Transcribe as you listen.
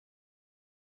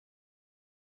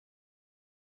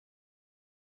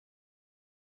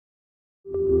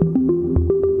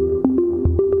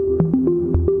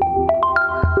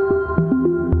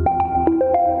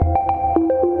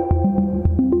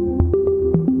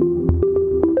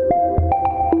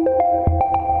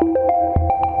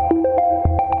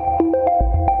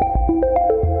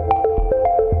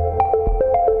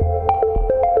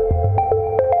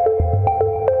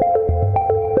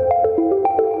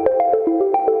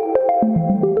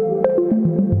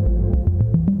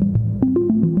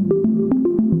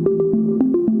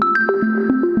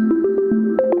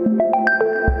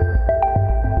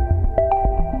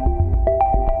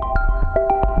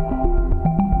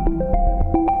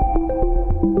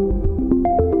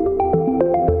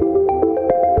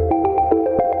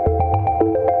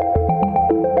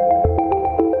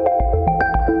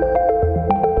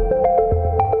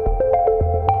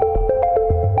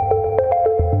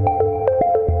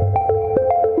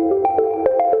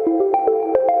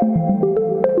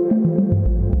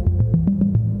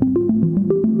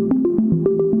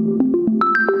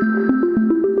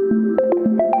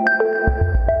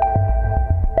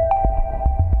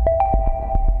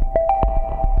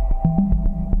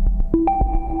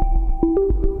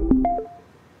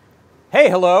Hey,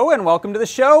 hello, and welcome to the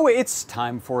show. It's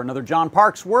time for another John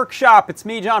Park's Workshop. It's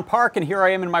me, John Park, and here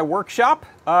I am in my workshop,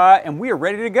 and we are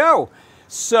ready to go.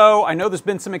 So I know there's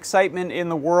been some excitement in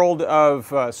the world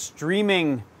of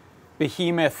streaming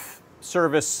behemoth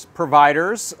service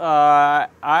providers.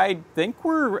 I think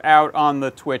we're out on the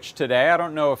Twitch today. I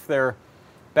don't know if they're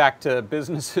back to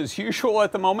business as usual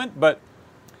at the moment, but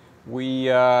we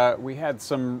had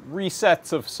some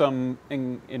resets of some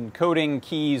encoding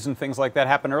keys and things like that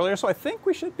happen earlier, so I think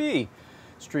we should be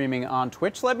streaming on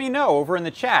Twitch. Let me know over in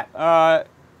the chat.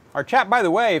 Our chat, by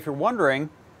the way, if you're wondering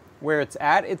where it's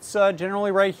at, it's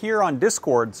generally right here on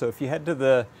Discord. So if you head to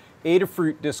the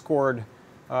Adafruit Discord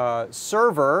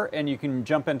server and you can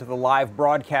jump into the live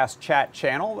broadcast chat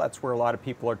channel, that's where a lot of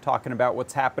people are talking about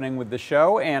what's happening with the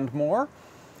show and more.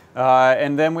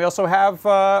 And then we also have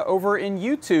over in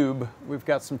YouTube, we've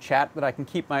got some chat that I can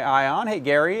keep my eye on. Hey,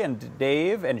 Gary and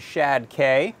Dave and Shad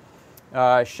K.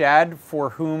 Shad, for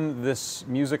whom this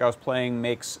music I was playing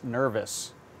makes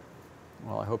nervous.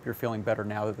 Well, I hope you're feeling better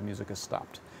now that the music has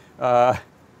stopped.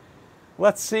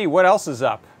 Let's see, what else is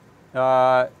up?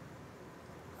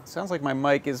 Sounds like my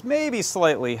mic is maybe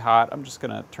slightly hot. I'm just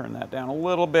going to turn that down a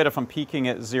little bit. If I'm peaking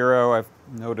at 0, I've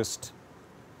noticed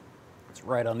it's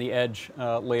right on the edge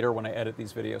later when I edit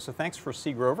these videos. So thanks for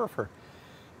C. Grover for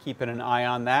keeping an eye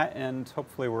on that, and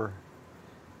hopefully we're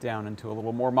down into a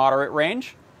little more moderate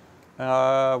range.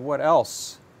 What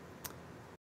else?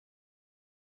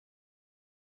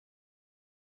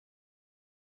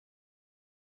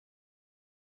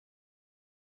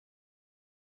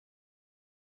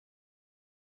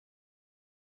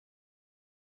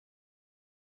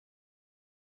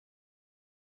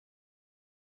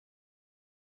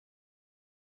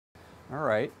 All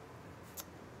right.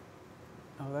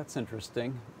 Oh, that's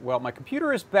interesting. Well, my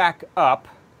computer is back up,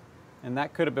 and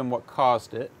that could have been what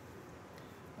caused it.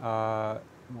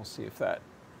 We'll see if that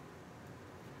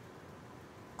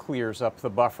clears up the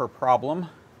buffer problem.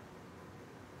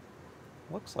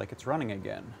 Looks like it's running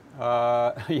again.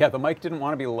 Yeah, the mic didn't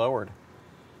want to be lowered.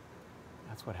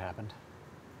 That's what happened.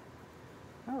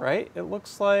 All right, it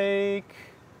looks like,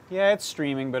 yeah, it's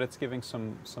streaming, but it's giving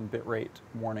some bitrate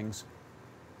warnings.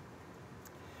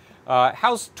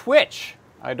 How's Twitch?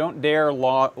 I don't dare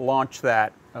launch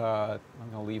that. I'm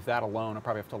going to leave that alone. I'll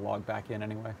probably have to log back in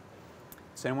anyway.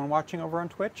 Is anyone watching over on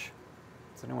Twitch?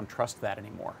 Does anyone trust that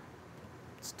anymore?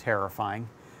 It's terrifying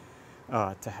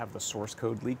to have the source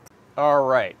code leaked. All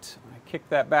right, I kick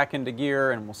that back into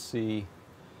gear, and we'll see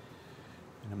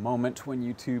in a moment when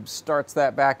YouTube starts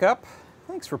that back up.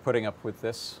 Thanks for putting up with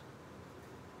this,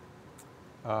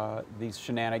 these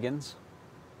shenanigans.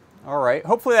 All right,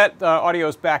 hopefully that audio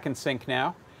is back in sync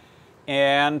now.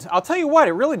 And I'll tell you what,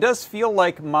 it really does feel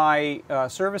like my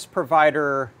service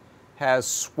provider has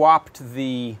swapped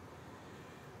the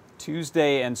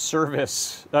Tuesday and Thursday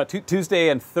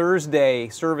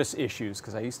service issues,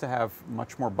 because I used to have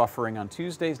much more buffering on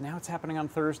Tuesdays. Now it's happening on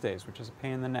Thursdays, which is a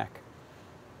pain in the neck.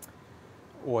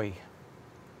 Oi.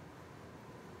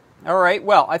 All right,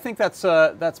 well, I think that's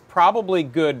probably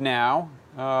good now.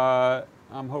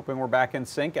 I'm hoping we're back in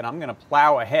sync, and I'm going to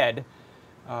plow ahead.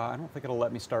 I don't think it'll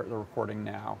let me start the recording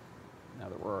now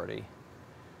that we're already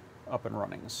up and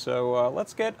running. So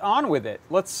let's get on with it.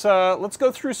 Let's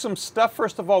go through some stuff.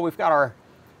 First of all, we've got our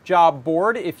job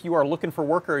board. If you are looking for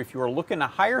work, or if you are looking to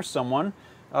hire someone,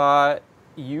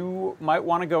 you might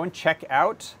want to go and check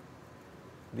out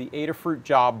the Adafruit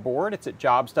job board. It's at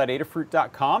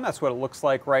jobs.adafruit.com. That's what it looks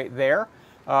like right there.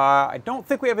 I don't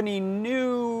think we have any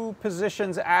new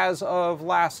positions as of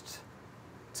last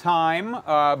time,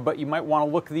 but you might want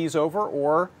to look these over,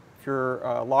 or if you're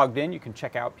logged in, you can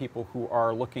check out people who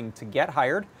are looking to get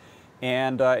hired.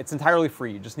 And it's entirely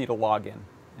free. You just need to log in,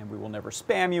 and we will never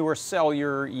spam you or sell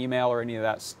your email or any of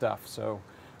that stuff. So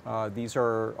these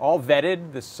are all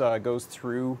vetted. This goes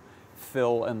through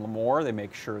Phil and Lamore. They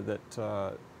make sure that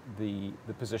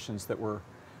the positions that we're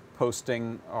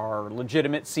posting are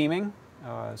legitimate seeming.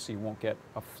 So you won't get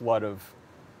a flood of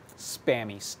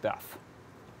spammy stuff.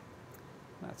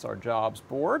 That's our jobs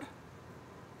board.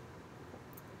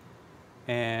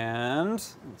 And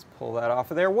let's pull that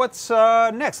off of there. What's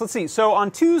next? Let's see. So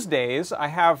on Tuesdays, I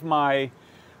have my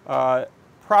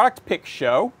product pick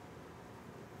show.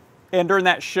 And during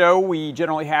that show, we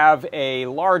generally have a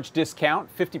large discount,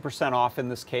 50% off in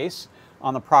this case,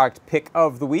 on the product pick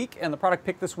of the week. And the product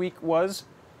pick this week was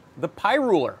the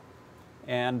PyRuler.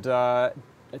 And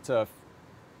it's about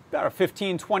a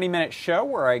 15-20 minute show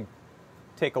where I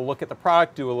take a look at the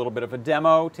product, do a little bit of a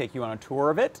demo, take you on a tour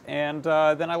of it, and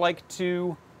then I like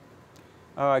to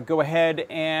go ahead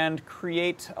and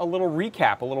create a little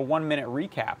recap, a little 1-minute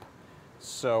recap.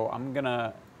 So I'm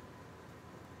gonna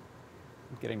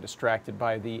I'm getting distracted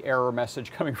by the error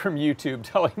message coming from YouTube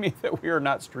telling me that we are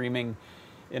not streaming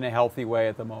in a healthy way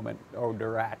at the moment. Oh,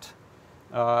 Durat.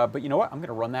 But you know what? I'm going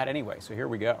to run that anyway, so here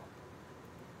we go.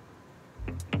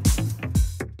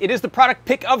 It is the product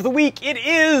pick of the week. It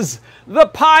is the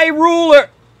Pi Ruler.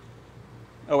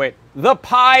 Oh wait, the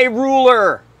Pi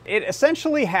Ruler. It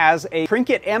essentially has a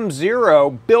Trinket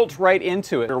M0 built right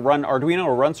into it. It'll run Arduino,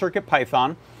 it'll run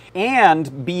CircuitPython,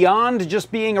 and beyond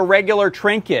just being a regular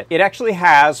Trinket, it actually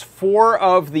has 4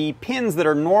 of the pins that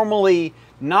are normally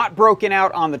not broken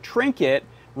out on the Trinket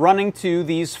running to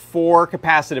these 4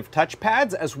 capacitive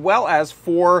touchpads, as well as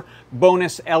 4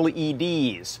 bonus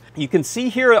LEDs. You can see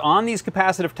here on these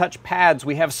capacitive touchpads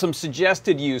we have some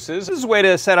suggested uses. This is a way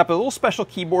to set up a little special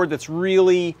keyboard that's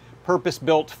really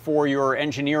purpose-built for your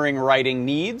engineering writing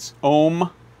needs. Ohm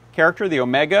character, the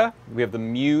Omega. We have the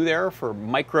mu there for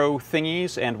micro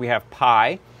thingies, and we have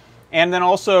Pi. And then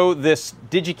also this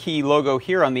DigiKey logo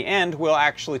here on the end will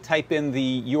actually type in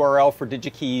the URL for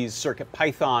DigiKey's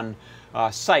CircuitPython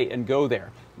site and go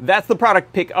there. That's the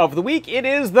product pick of the week. It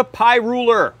is the Pi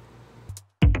Ruler.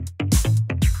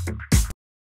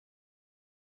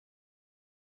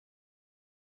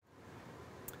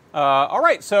 All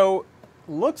right, so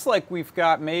looks like we've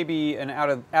got maybe an out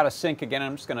of sync again.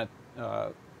 I'm just going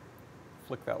to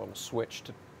flick that little switch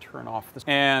to turn off this,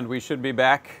 and we should be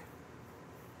back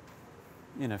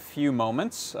in a few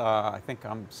moments. I think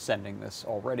I'm sending this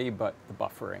already, but the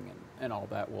buffering and all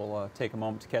that will take a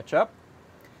moment to catch up.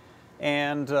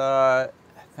 And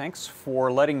thanks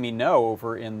for letting me know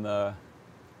over in the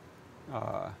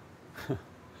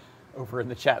over in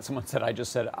the chat. Someone said I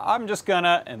just said I'm just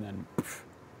gonna, and then poof,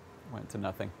 went to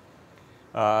nothing.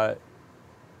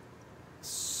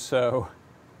 So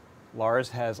Lars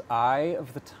has Eye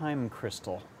of the Time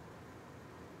Crystal.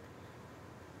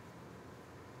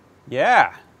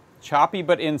 Yeah, choppy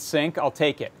but in sync. I'll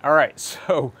take it. All right,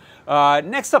 so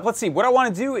next up, let's see. What I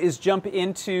want to do is jump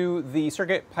into the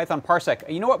CircuitPython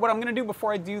Parsec. You know what? What I'm going to do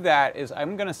before I do that is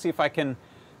I'm going to see if I can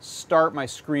start my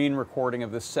screen recording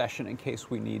of this session in case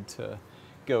we need to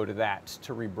go to that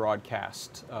to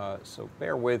rebroadcast. So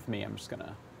bear with me. I'm just going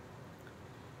to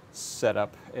set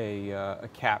up a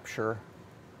capture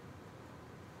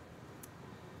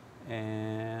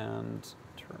and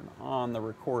turn on the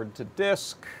record to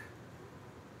disk.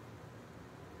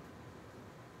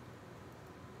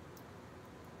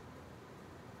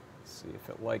 See if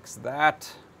it likes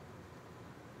that.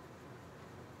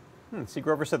 See,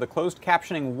 Grover said the closed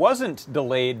captioning wasn't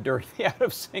delayed during the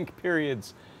out-of-sync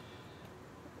periods.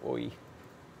 Oy.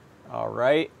 All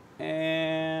right,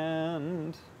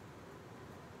 and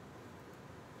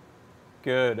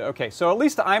good. Okay, so at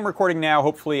least I'm recording now.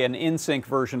 Hopefully an in-sync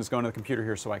version is going to the computer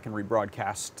here so I can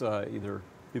rebroadcast, either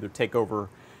take over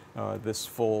this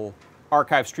full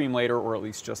archive stream later, or at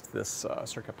least just this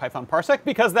CircuitPython Parsec,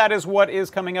 because that is what is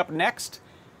coming up next.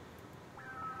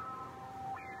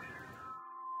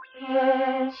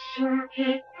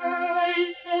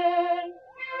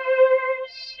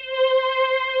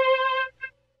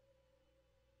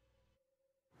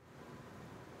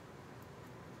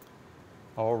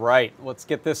 All right, let's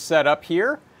get this set up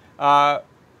here. Good.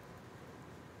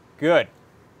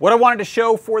 What I wanted to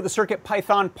show for the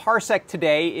CircuitPython Parsec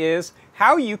today is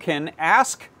how you can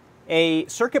ask a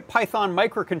CircuitPython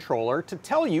microcontroller to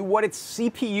tell you what its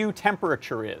CPU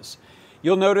temperature is.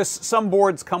 You'll notice some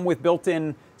boards come with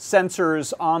built-in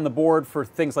sensors on the board for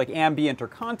things like ambient or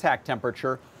contact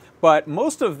temperature, but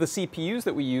most of the CPUs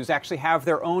that we use actually have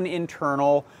their own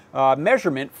internal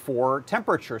measurement for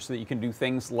temperature so that you can do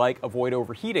things like avoid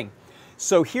overheating.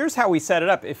 So here's how we set it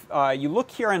up. If you look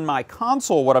here in my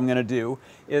console, what I'm going to do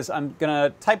is I'm going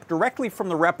to type directly from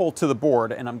the REPL to the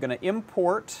board, and I'm going to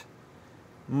import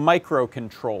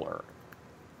microcontroller.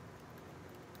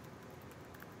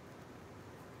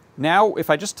 Now,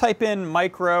 if I just type in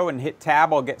micro and hit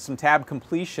tab, I'll get some tab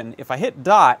completion. If I hit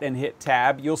dot and hit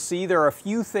tab, you'll see there are a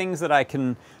few things that I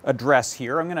can address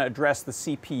here. I'm going to address the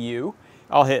CPU.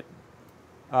 I'll hit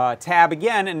tab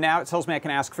again, and now it tells me I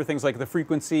can ask for things like the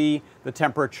frequency, the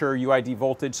temperature, UID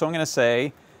voltage. So I'm going to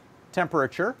say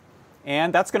temperature,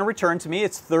 and that's going to return to me.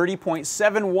 It's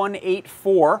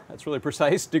 30.7184, that's really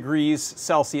precise, degrees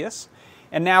Celsius.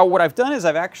 And now what I've done is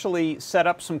I've actually set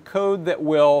up some code that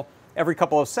will, every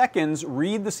couple of seconds,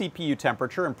 read the CPU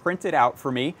temperature and print it out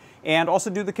for me, and also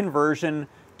do the conversion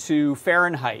to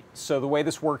Fahrenheit. So the way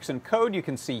this works in code, you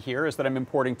can see here, is that I'm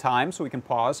importing time, so we can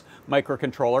pause,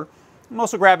 microcontroller. I'm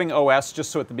also grabbing OS,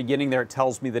 just so at the beginning there it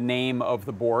tells me the name of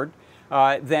the board.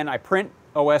 Then I print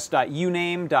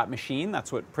os.uname.machine,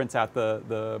 that's what prints out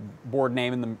the board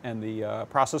name and the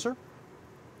processor.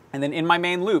 And then in my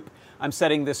main loop, I'm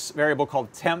setting this variable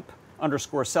called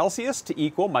temp_Celsius to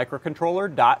equal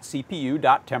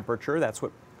microcontroller.cpu.temperature. That's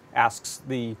what asks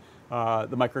the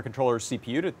microcontroller's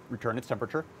CPU to return its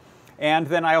temperature. And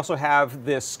then I also have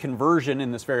this conversion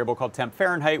in this variable called temp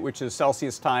Fahrenheit, which is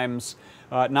Celsius times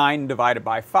 9 divided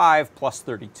by 5 plus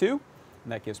 32.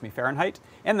 And that gives me Fahrenheit.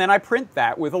 And then I print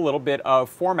that with a little bit of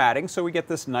formatting, so we get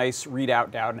this nice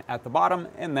readout down at the bottom,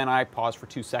 and then I pause for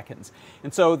 2 seconds.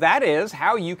 And so that is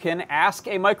how you can ask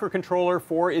a microcontroller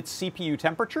for its CPU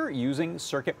temperature using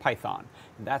CircuitPython.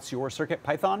 And that's your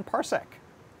CircuitPython parsec.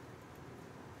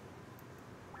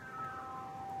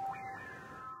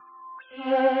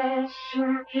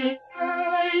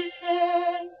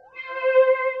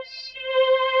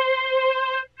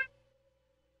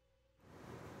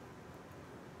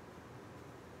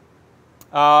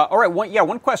 All right,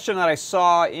 one question that I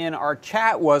saw in our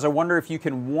chat was, I wonder if you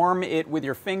can warm it with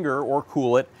your finger or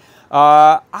cool it.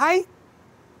 I've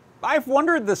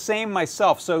wondered the same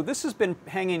myself. So this has been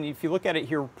hanging, if you look at it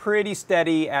here, pretty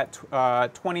steady at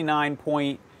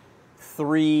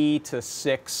 29.3 to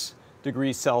 6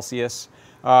 degrees Celsius.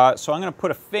 So I'm going to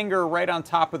put a finger right on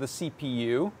top of the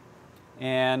CPU,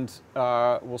 and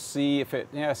we'll see if it,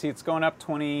 yeah, see it's going up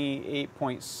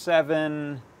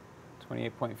 28.7,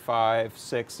 28.5,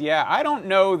 6. Yeah, I don't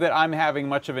know that I'm having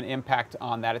much of an impact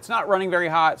on that. It's not running very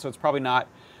hot, so it's probably not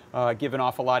giving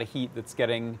off a lot of heat that's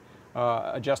getting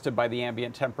adjusted by the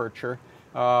ambient temperature.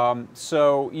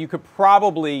 So you could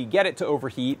probably get it to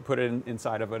overheat, put it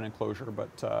inside of an enclosure,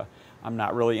 but I'm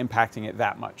not really impacting it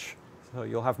that much. So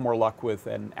you'll have more luck with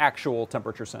an actual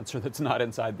temperature sensor that's not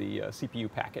inside the CPU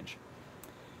package.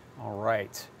 All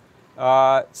right.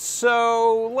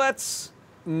 So let's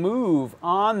move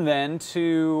on then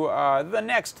to the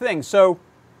next thing. So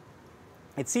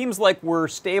it seems like we're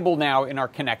stable now in our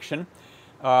connection,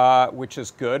 which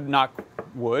is good, knock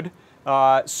wood.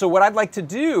 So what I'd like to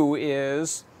do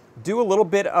is do a little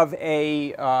bit of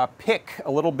a pick,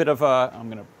 a little bit of a, I'm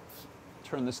going to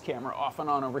turn this camera off and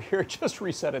on over here, just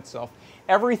reset itself.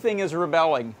 Everything is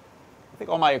rebelling. I think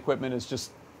all my equipment is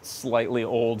just slightly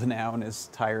old now and is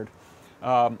tired.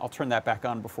 I'll turn that back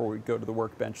on before we go to the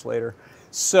workbench later.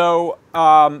 So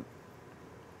I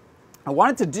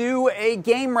wanted to do a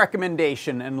game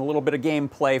recommendation and a little bit of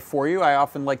gameplay for you. I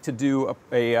often like to do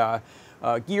a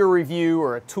gear review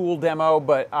or a tool demo,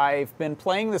 but I've been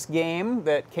playing this game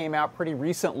that came out pretty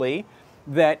recently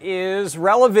that is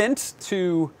relevant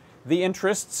to the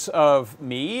interests of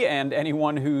me and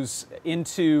anyone who's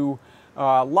into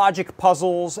logic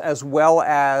puzzles as well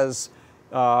as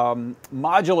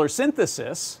modular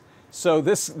synthesis. So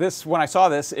this when I saw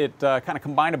this, it kind of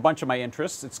combined a bunch of my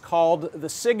interests. It's called The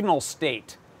Signal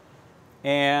State.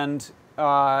 And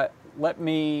let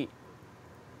me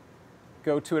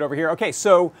go to it over here. Okay,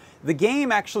 so the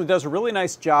game actually does a really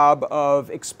nice job of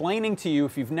explaining to you,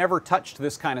 if you've never touched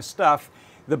this kind of stuff,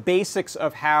 the basics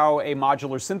of how a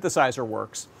modular synthesizer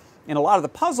works. And a lot of the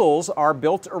puzzles are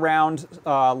built around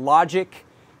logic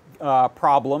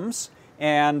problems,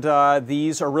 and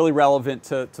these are really relevant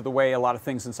to the way a lot of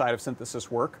things inside of synthesis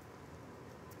work.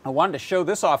 I wanted to show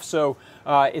this off. So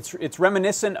it's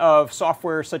reminiscent of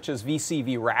software such as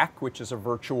VCVRack, which is a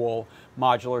virtual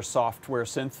modular software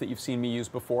synth that you've seen me use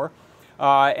before.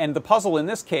 And the puzzle in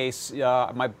this case,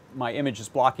 my image is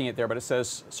blocking it there, but it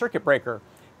says circuit breaker.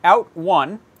 Out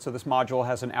 1, so this module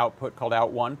has an output called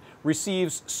out 1,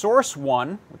 receives source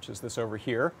 1, which is this over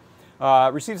here,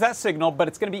 receives that signal, but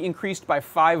it's going to be increased by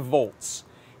 5 volts.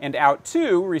 And out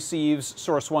 2 receives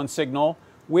source 1 signal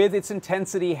with its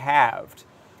intensity halved.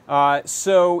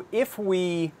 So if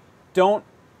we don't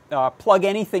plug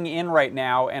anything in right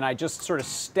now, and I just sort of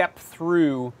step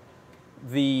through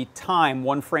the time,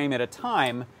 one frame at a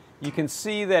time, you can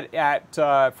see that at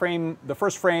the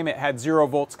first frame it had 0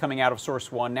 volts coming out of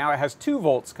source 1. Now it has 2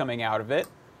 volts coming out of it.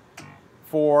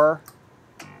 4,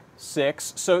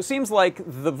 6. So it seems like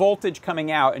the voltage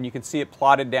coming out, and you can see it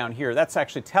plotted down here, that's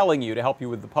actually telling you, to help you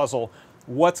with the puzzle,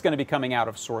 what's going to be coming out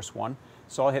of source 1.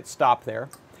 So I'll hit stop there.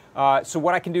 So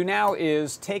what I can do now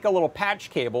is take a little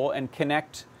patch cable and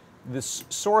connect this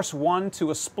source 1 to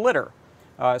a splitter.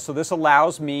 So this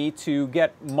allows me to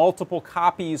get multiple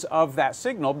copies of that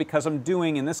signal because I'm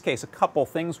doing, in this case, a couple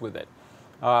things with it.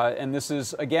 And this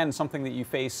is, again, something that you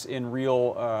face in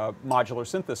real modular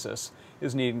synthesis,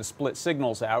 is needing to split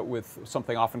signals out with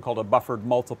something often called a buffered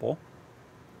multiple.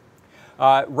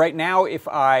 Right now, if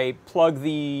I plug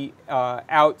the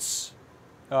outs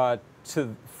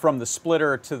from the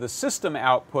splitter to the system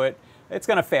output, it's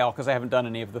going to fail because I haven't done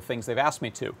any of the things they've asked me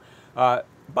to.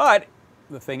 But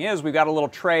the thing is, we've got a little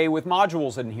tray with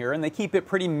modules in here, and they keep it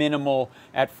pretty minimal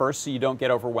at first so you don't get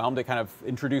overwhelmed. It kind of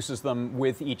introduces them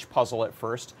with each puzzle at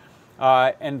first.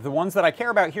 And the ones that I care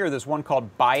about here, there's one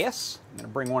called bias. I'm going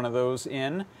to bring one of those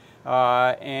in.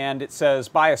 And it says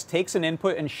bias takes an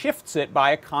input and shifts it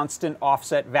by a constant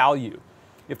offset value.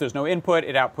 If there's no input,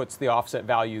 it outputs the offset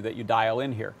value that you dial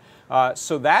in here.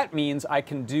 So that means I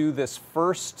can do this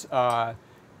first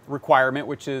requirement,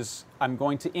 which is I'm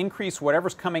going to increase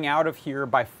whatever's coming out of here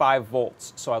by 5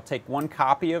 volts. So I'll take one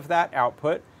copy of that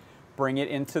output, bring it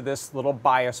into this little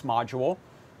bias module,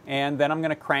 and then I'm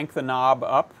going to crank the knob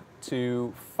up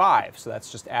to 5. So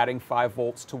that's just adding 5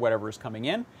 volts to whatever is coming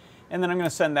in. And then I'm going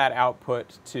to send that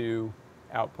output to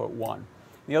output 1.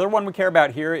 The other one we care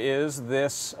about here is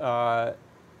this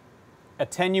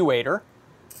attenuator.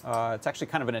 It's actually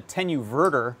kind of an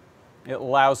attenuverter. It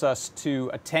allows us to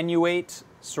attenuate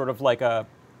sort of like a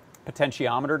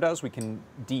potentiometer does. We can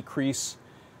decrease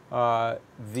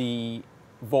the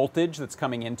voltage that's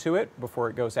coming into it before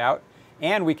it goes out.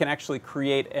 And we can actually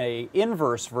create an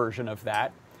inverse version of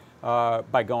that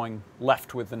by going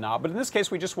left with the knob. But in this case,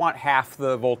 we just want half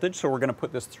the voltage, so we're going to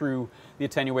put this through the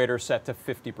attenuator set to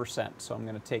 50%. So I'm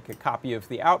going to take a copy of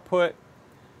the output,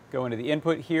 go into the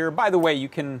input here. By the way, you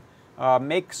can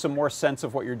make some more sense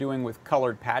of what you're doing with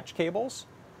colored patch cables.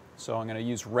 So I'm going to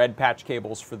use red patch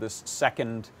cables for this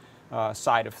second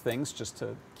side of things, just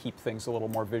to keep things a little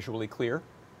more visually clear.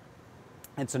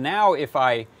 And so now if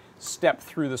I step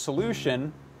through the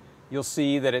solution, you'll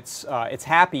see that it's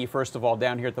happy, first of all,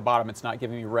 down here at the bottom. It's not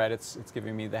giving me red, it's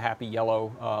giving me the happy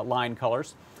yellow line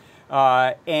colors.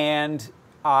 And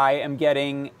I am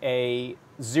getting a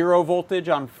 0 voltage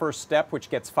on first step,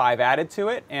 which gets 5 added to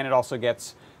it, and it also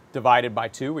gets divided by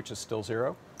 2, which is still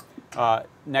 0.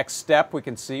 Next step, we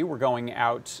can see we're going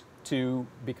out to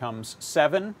becomes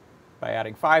 7 by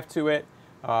adding 5 to it.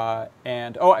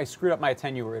 And oh, I screwed up my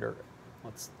attenuator.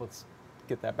 Let's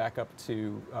get that back up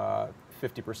to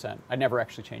 50%. I never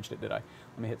actually changed it, did I?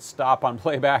 Let me hit stop on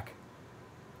playback.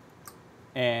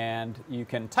 And you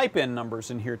can type in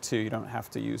numbers in here too. You don't have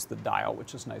to use the dial,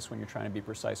 which is nice when you're trying to be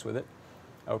precise with it.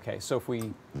 Okay, so if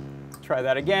we try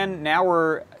that again, now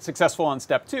we're successful on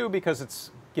step 2 because it's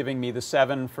giving me the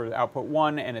 7 for output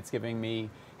 1, and it's giving me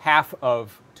half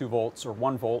of 2 volts or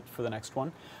 1 volt for the next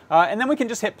one. And then we can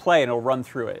just hit play and it'll run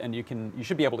through it, and you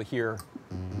should be able to hear.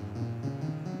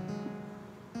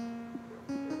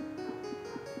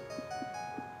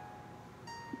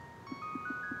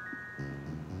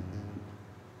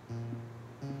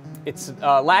 It's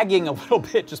lagging a little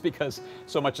bit just because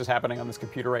so much is happening on this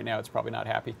computer right now. It's probably not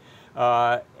happy.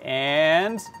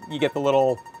 And you get the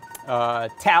little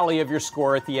tally of your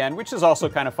score at the end, which is also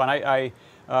kind of fun.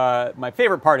 My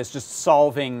favorite part is just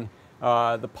solving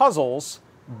the puzzles,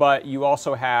 but you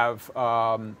also have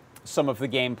some of the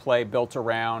gameplay built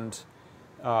around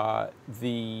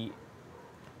the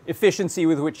efficiency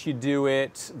with which you do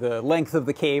it, the length of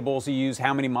the cables you use,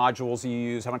 how many modules you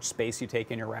use, how much space you take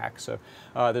in your rack. So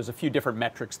there's a few different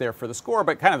metrics there for the score,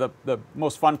 but kind of the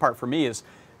most fun part for me is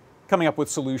coming up with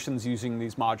solutions using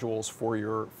these modules for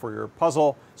your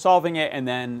puzzle, solving it, and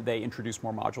then they introduce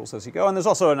more modules as you go. And there's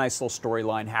also a nice little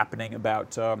storyline happening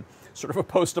about sort of a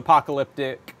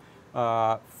post-apocalyptic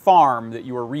farm that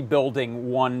you are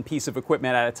rebuilding one piece of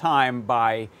equipment at a time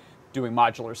by doing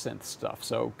modular synth stuff.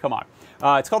 So come on.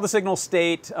 It's called the Signal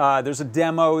State. There's a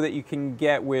demo that you can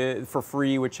get for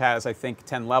free, which has, I think,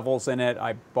 10 levels in it.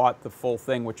 I bought the full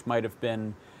thing, which might have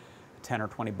been 10 or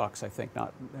 20 bucks, I think. I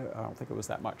don't think it was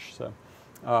that much. So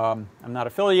I'm not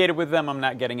affiliated with them. I'm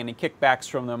not getting any kickbacks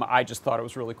from them. I just thought it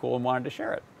was really cool and wanted to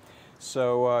share it.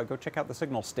 So go check out the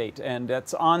Signal State. And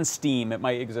it's on Steam. It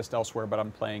might exist elsewhere, but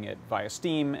I'm playing it via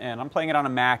Steam. And I'm playing it on a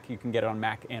Mac. You can get it on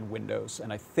Mac and Windows.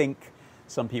 And I think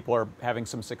some people are having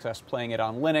some success playing it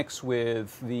on Linux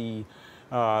with the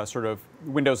sort of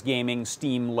Windows Gaming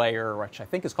Steam layer, which I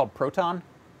think is called Proton,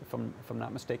 if I'm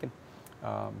not mistaken.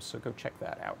 So go check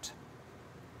that out.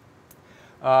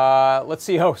 Let's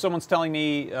see. Oh, someone's telling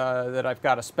me that I've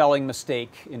got a spelling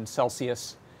mistake in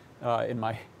Celsius in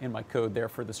my code there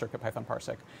for the CircuitPython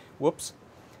parsec. Whoops.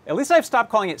 At least I've stopped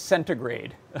calling it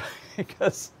centigrade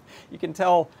because you can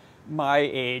tell my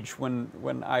age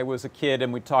when I was a kid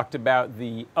and we talked about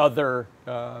the other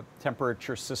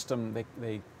temperature system.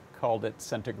 They called it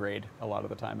centigrade a lot of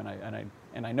the time,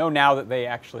 and I know now that they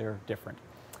actually are different.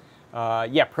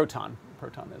 Yeah, Proton.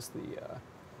 Proton is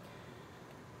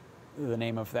the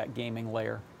name of that gaming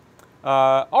layer.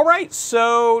 All right,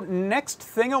 so next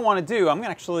thing I want to do, I'm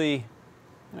gonna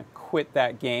quit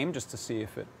that game just to see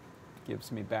if it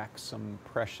gives me back some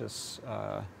precious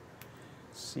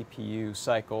CPU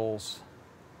cycles.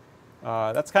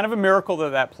 That's kind of a miracle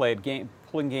that played.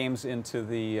 Pulling games into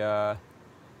the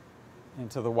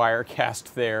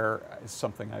Wirecast there is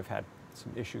something I've had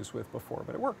some issues with before,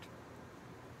 but it worked.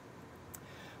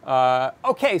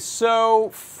 Okay, so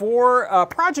for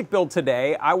project build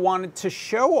today, I wanted to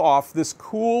show off this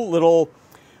cool little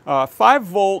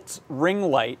 5-volt ring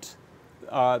light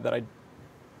that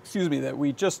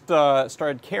we just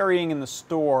started carrying in the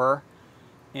store.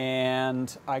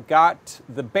 And I got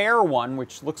the Bear one,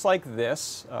 which looks like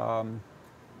this.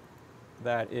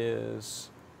 That is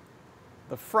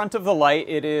the front of the light.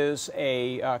 It is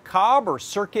a cob or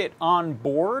circuit on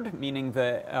board, meaning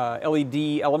the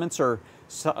LED elements are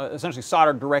essentially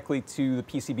soldered directly to the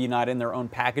PCB, not in their own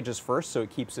packages first, so it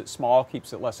keeps it small,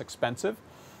 keeps it less expensive.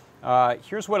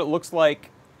 Here's what it looks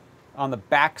like on the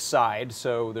back side.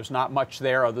 So there's not much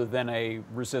there other than a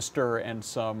resistor and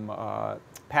some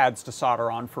pads to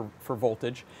solder on for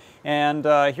voltage. And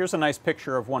here's a nice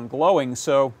picture of one glowing.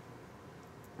 So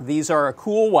these are a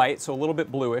cool white, so a little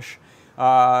bit bluish.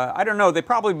 I don't know, they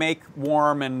probably make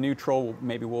warm and neutral.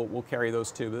 Maybe we'll carry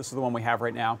those too. This is the one we have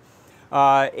right now.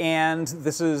 And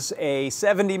this is a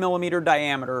 70 millimeter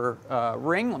diameter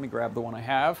ring. Let me grab the one I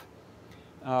have.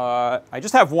 I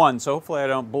just have one, so hopefully I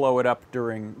don't blow it up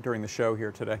during the show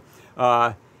here today.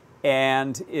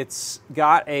 And it's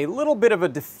got a little bit of a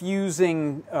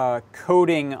diffusing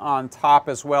coating on top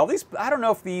as well. These, I don't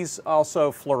know if these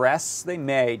also fluoresce. They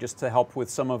may, just to help with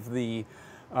some of the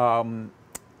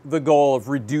goal of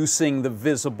reducing the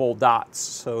visible dots.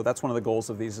 So that's one of the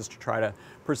goals of these, is to try to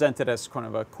present it as kind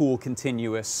of a cool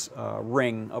continuous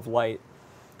ring of light.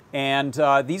 And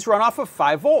these run off of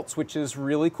 5 volts, which is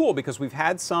really cool because we've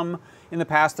had some in the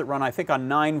past that run, I think, on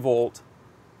 9 volt.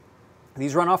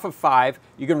 These run off of 5.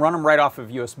 You can run them right off of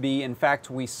USB. In fact,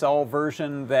 we sell a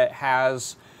version that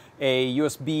has a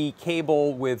USB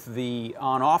cable with the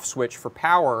on-off switch for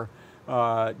power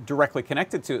directly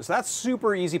connected to it. So that's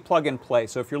super easy plug and play.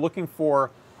 So if you're looking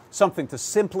for something to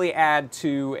simply add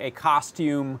to a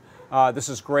costume, this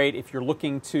is great. If you're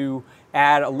looking to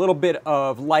add a little bit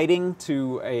of lighting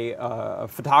to a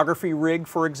photography rig,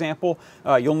 for example,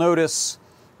 you'll notice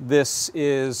this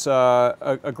is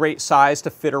a great size to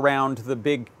fit around the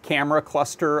big camera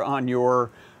cluster on your,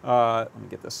 let me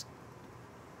get this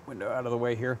window out of the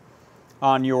way here.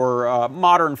 On your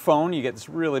modern phone, you get this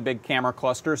really big camera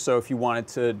cluster, so if you wanted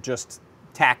to just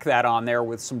tack that on there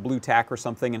with some blue tack or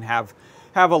something and have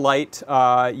a light,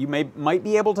 you might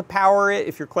be able to power it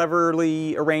if you're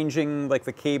cleverly arranging like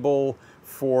the cable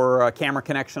for a camera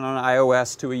connection on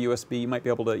iOS to a USB. You might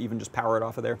be able to even just power it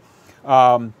off of there.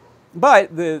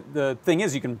 But the thing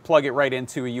is, you can plug it right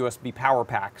into a USB power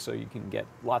pack, so you can get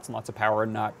lots and lots of power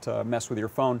and not mess with your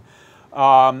phone.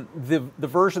 The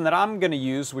version that I'm going to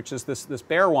use, which is this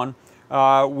Bear one,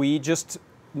 we just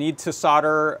need to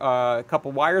solder a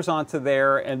couple wires onto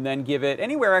there and then give it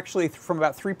anywhere actually from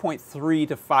about 3.3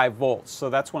 to 5 volts. So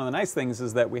that's one of the nice things,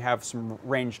 is that we have some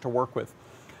range to work with.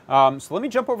 So let me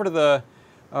jump over to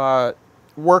the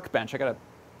workbench. I got to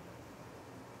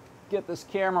get this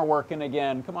camera working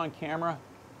again. Come on, camera.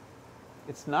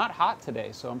 It's not hot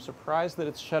today, so I'm surprised that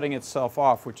it's shutting itself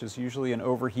off, which is usually an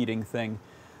overheating thing.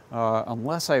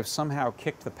 Unless I've somehow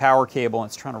kicked the power cable and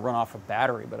it's trying to run off a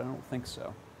battery, but I don't think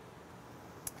so.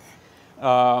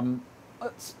 Let me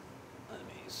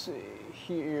see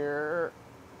here.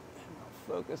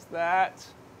 I'll focus that.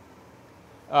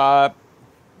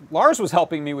 Lars was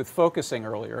helping me with focusing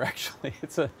earlier, actually.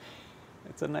 It's a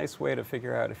nice way to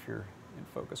figure out if you're in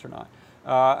focus or not.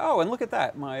 Oh, and look at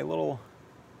that. My little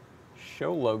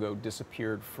show logo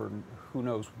disappeared for who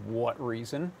knows what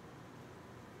reason.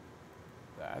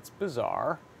 That's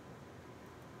bizarre.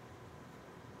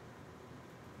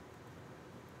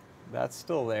 That's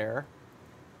still there.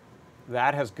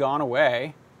 That has gone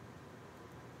away.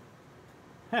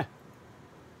 Huh.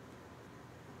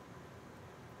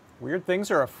 Weird things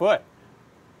are afoot.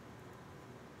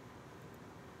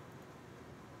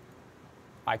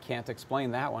 I can't explain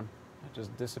that one. It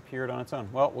just disappeared on its own.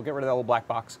 Well, we'll get rid of that little black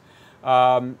box.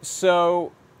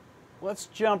 So let's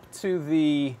jump to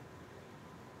the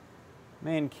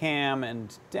main cam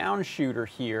and down shooter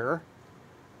here.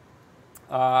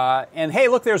 And hey,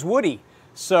 look, there's Woody.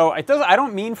 So I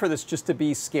don't mean for this just to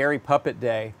be Scary Puppet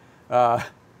Day. I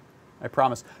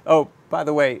promise. Oh, by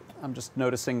the way, I'm just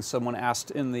noticing someone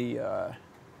asked in the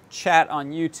chat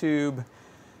on YouTube.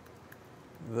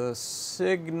 The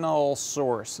Signal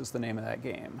Source is the name of that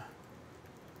game.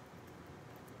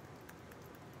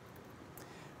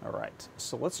 All right,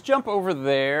 so let's jump over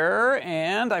there,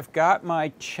 and I've got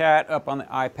my chat up on the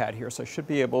iPad here, so I should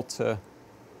be able to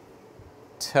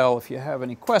tell if you have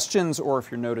any questions or if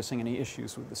you're noticing any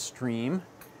issues with the stream.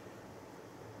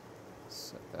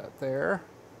 Set that there.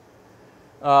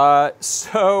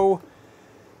 So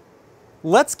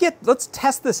let's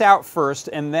test this out first,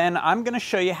 and then I'm going to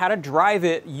show you how to drive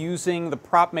it using the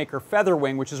PropMaker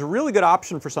Featherwing, which is a really good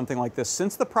option for something like this.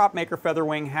 Since the PropMaker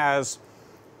Featherwing has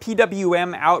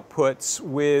PWM outputs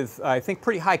with, I think,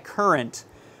 pretty high current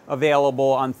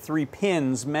available on 3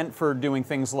 pins, meant for doing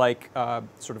things like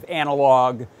sort of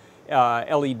analog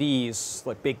LEDs,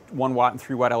 like big 1 watt and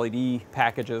 3 watt LED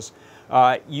packages.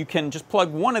 You can just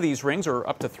plug one of these rings, or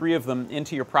up to 3 of them,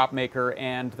 into your PropMaker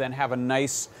and then have a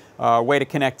nice way to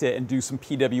connect it and do some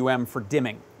PWM for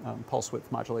dimming, pulse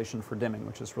width modulation for dimming,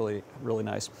 which is really, really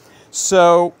nice.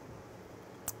 So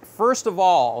first of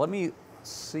all, let me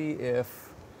see if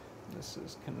this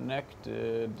is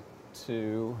connected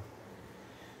to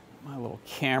my little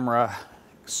camera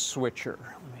switcher.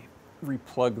 Let me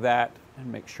replug that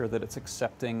and make sure that it's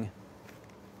accepting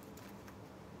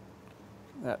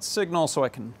that signal so I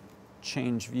can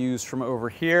change views from over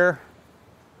here.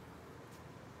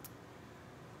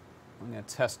 I'm going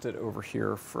to test it over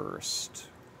here first.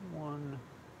 1,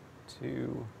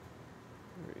 2,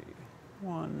 3,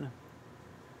 1.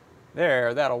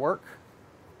 There, that'll work.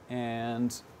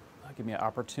 And that'll give me an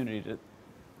opportunity to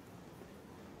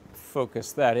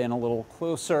focus that in a little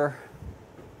closer.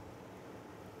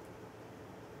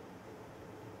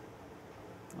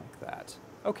 Like that.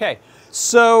 Okay,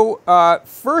 so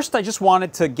first I just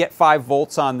wanted to get 5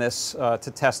 volts on this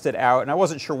to test it out, and I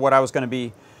wasn't sure what I was going to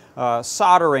be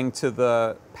soldering to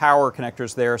the power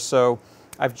connectors there, so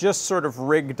I've just sort of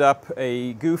rigged up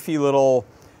a goofy little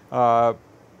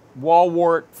wall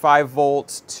wart 5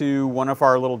 volts to one of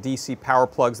our little DC power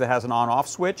plugs that has an on-off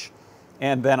switch,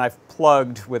 and then I've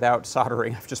plugged, without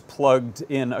soldering, I've just plugged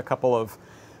in a couple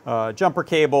of jumper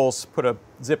cables, put a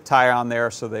zip tie on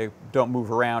there so they don't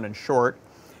move around and short.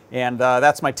 And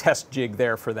that's my test jig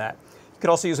there for that. You could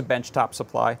also use a benchtop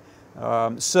supply.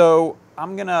 So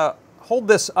I'm going to hold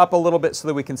this up a little bit so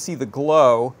that we can see the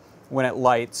glow when it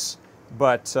lights.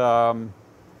 But I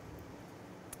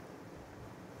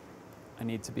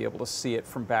need to be able to see it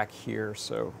from back here.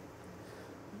 So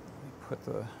let me put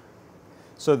the...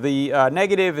 So the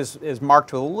negative is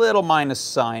marked with a little minus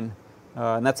sign.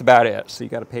 And that's about it. So you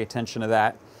got to pay attention to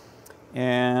that.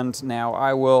 And now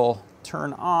I will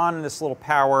turn on this little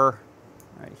power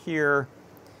right here,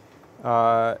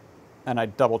 and I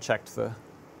double checked the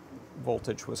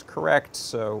voltage was correct,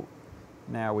 so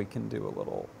now we can do a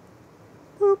little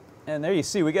boop, and there you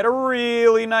see we get a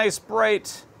really nice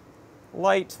bright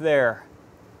light there.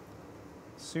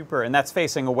 Super, and that's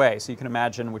facing away, so you can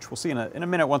imagine, which we'll see in a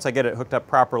minute once I get it hooked up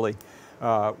properly,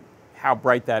 how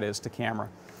bright that is to camera.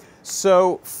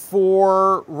 So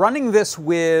for running this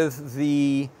with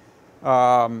the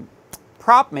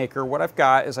PropMaker, what I've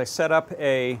got is I set up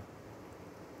a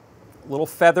little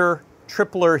feather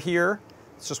tripler here.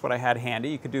 It's just what I had handy.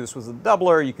 You could do this with a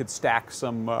doubler. You could stack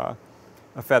some a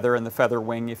feather in the feather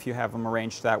wing if you have them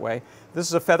arranged that way. This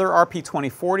is a Feather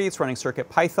RP2040. It's running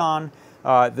CircuitPython.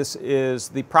 This is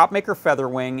the PropMaker Feather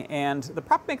Wing, and the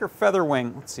PropMaker Feather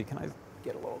Wing, let's see, can I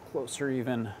get a little closer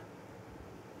even?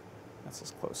 That's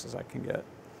as close as I can get.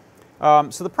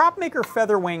 So the PropMaker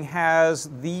Feather Wing has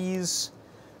these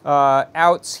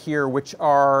outs here, which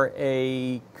are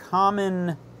a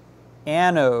common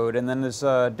anode, and then there's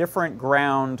a different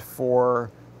ground for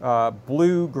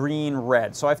blue, green,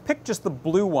 red. So I've picked just the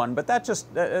blue one, but that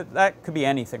just that could be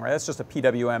anything, right? That's just a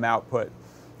PWM output.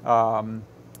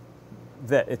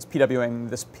 That it's PWM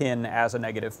this pin as a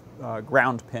negative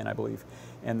ground pin, I believe,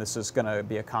 and this is going to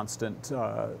be a constant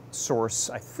source,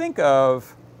 I think,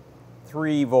 of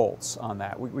 3 volts on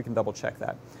that. We can double check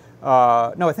that.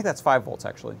 No, I think that's 5 volts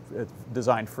actually. It's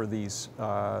designed for these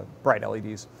bright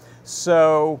LEDs.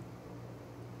 So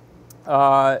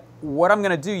what I'm going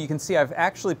to do, you can see I've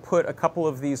actually put a couple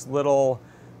of these little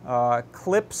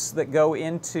clips that go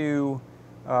into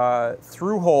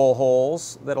through-hole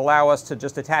holes that allow us to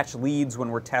just attach leads when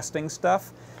we're testing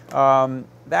stuff.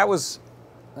 That was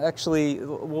actually,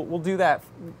 we'll do that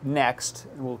next.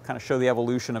 We'll kind of show the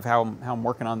evolution of how I'm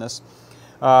working on this.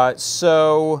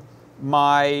 So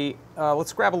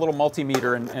let's grab a little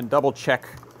multimeter and double check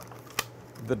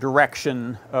the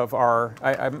direction of our,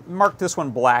 I marked this one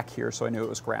black here so I knew it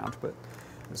was ground, but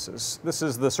this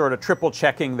is the sort of triple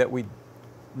checking that we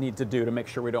need to do to make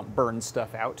sure we don't burn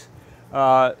stuff out.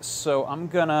 So I'm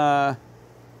gonna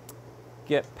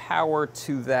get power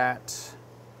to that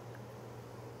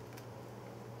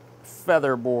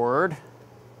feather board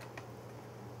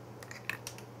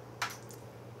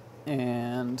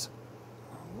and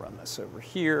run this over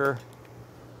here.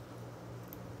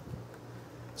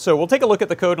 So we'll take a look at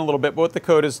the code in a little bit, but what the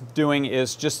code is doing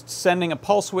is just sending a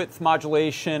pulse width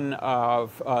modulation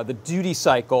of the duty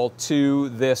cycle to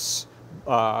this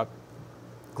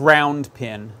ground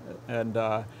pin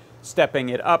and stepping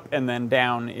it up and then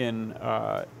down in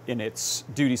its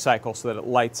duty cycle so that it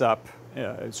lights up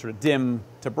sort of dim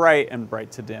to bright and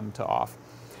bright to dim to off.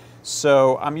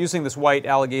 So I'm using this white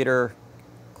alligator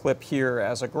clip here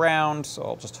as a ground, so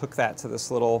I'll just hook that to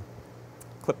this little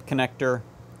clip connector,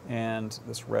 and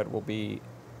this red will be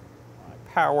my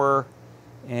power,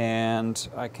 and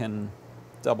I can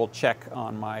double check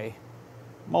on my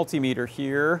multimeter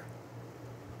here.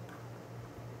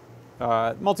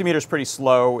 Multimeter is pretty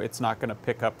slow. It's not going to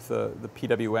pick up the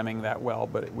PWMing that well,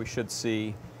 but we should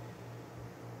see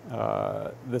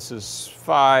this is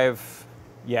 5.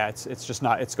 Yeah, it's just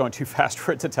not, it's going too fast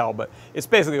for it to tell, but it's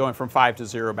basically going from 5 to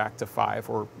 0 back to 5,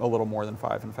 or a little more than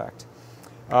 5, in fact.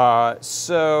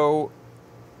 So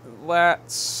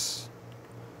let's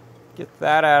get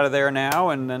that out of there now,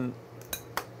 and then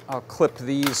I'll clip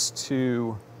these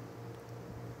to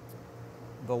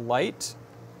the light.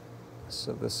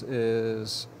 So this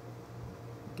is,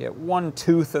 get one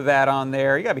tooth of that on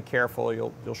there. You gotta be careful,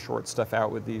 you'll short stuff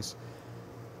out with these.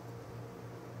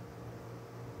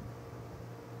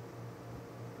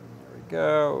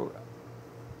 Go.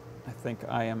 I think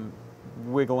I am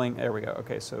wiggling. There we go.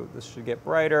 Okay, so this should get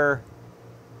brighter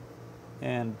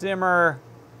and dimmer,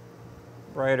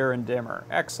 brighter and dimmer.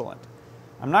 Excellent.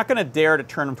 I'm not going to dare to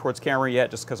turn them towards camera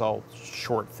yet, just because I'll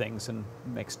short things and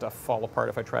make stuff fall apart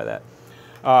if I try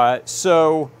that.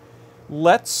 So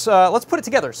let's put it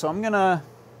together. So I'm going to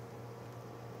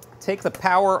take the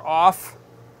power off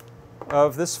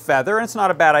of this feather, and it's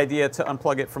not a bad idea to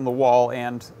unplug it from the wall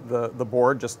and the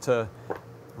board, just to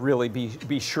really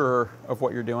be sure of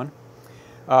what you're doing.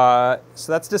 So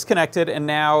that's disconnected, and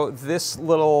now this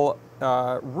little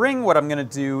ring, what I'm going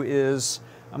to do is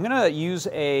I'm going to use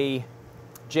a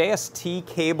JST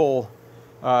cable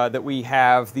that we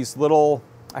have, these little,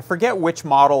 I forget which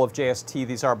model of JST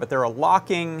these are, but they're a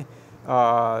locking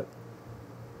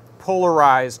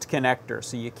polarized connector,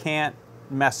 so you can't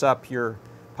mess up your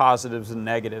positives and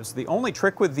negatives. The only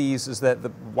trick with these is that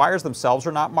the wires themselves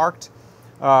are not marked.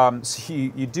 So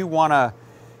you do want to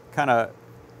kind of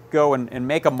go and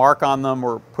make a mark on them,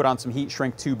 or put on some heat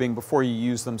shrink tubing before you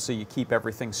use them, so you keep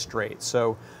everything straight.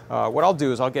 So what I'll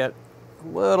do is I'll get a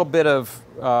little bit of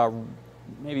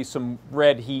maybe some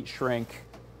red heat shrink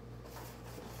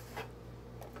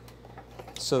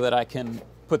so that I can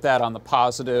put that on the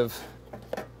positive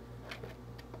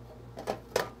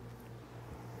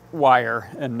wire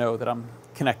and know that I'm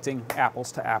connecting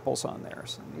apples to apples on there.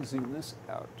 So let me zoom this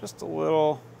out just a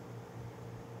little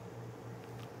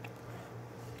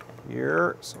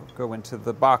here. So I'll go into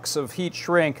the box of heat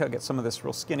shrink. I'll get some of this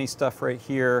real skinny stuff right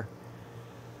here.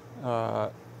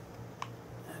 And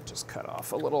just cut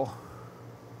off a little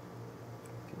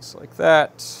piece like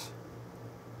that.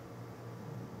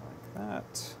 Like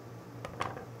that.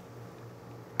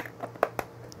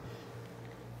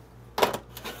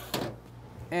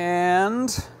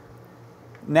 And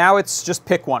now it's just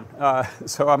pick one.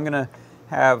 So I'm going to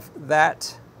have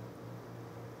that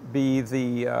be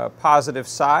the positive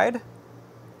side,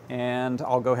 and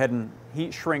I'll go ahead and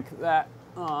heat shrink that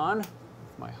on with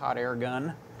my hot air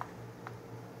gun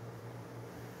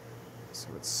so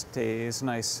it stays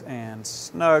nice and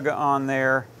snug on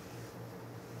there.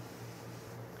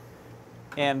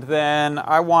 And then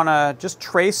I want to just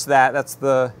trace that. That's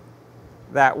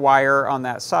that wire on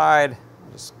that side.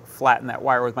 Just flatten that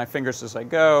wire with my fingers as I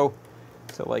go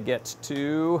until I get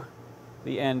to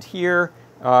the end here.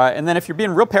 And then if you're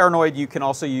being real paranoid, you can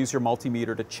also use your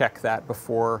multimeter to check that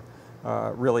before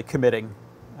really committing.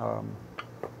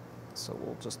 So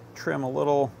we'll just trim a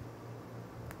little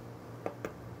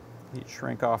heat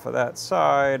shrink off of that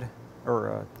side,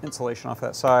 or insulation off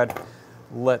that side.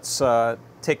 Let's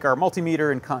take our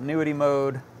multimeter in continuity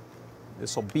mode.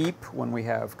 This will beep when we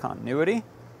have continuity.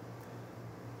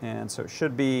 And so it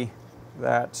should be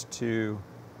that to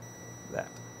that.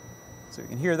 So you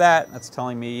can hear that. That's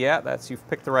telling me, yeah, you've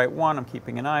picked the right one. I'm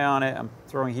keeping an eye on it. I'm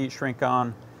throwing heat shrink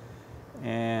on.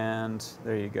 And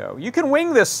there you go. You can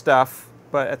wing this stuff,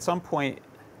 but at some point,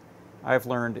 I've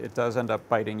learned it does end up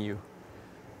biting you.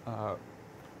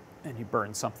 And you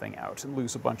burn something out and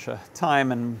lose a bunch of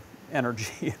time and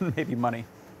energy and maybe money.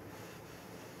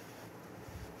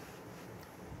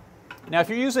 Now, if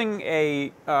you're using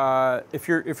a, if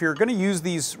you're going to use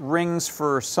these rings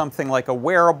for something like a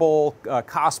wearable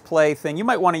cosplay thing, you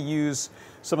might want to use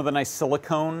some of the nice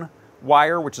silicone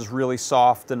wire, which is really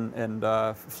soft and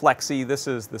flexy. This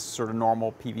is this sort of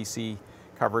normal PVC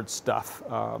covered stuff,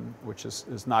 which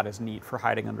is not as neat for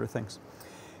hiding under things.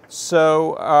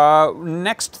 So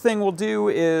next thing we'll do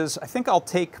is, I think I'll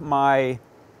take my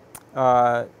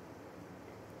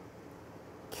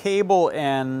cable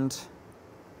end,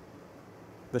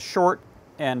 the short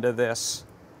end of this,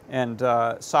 and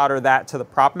solder that to the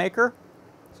prop maker.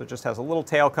 So it just has a little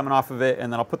tail coming off of it,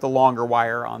 and then I'll put the longer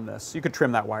wire on this. You could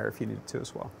trim that wire if you needed to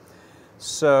as well.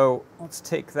 So let's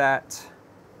take that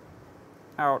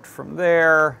out from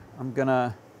there. I'm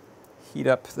gonna heat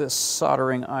up this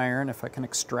soldering iron if I can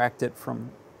extract it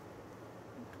from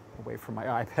away from my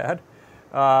iPad.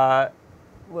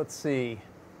 Let's see.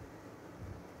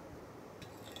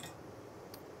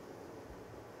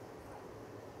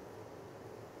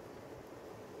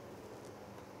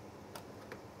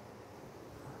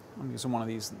 I'm using one of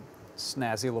these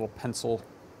snazzy little pencil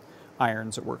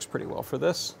irons. It works pretty well for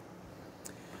this.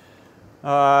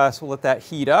 So we'll let that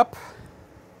heat up.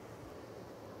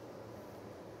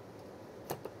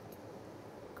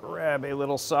 Grab a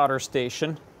little solder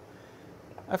station.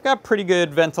 I've got pretty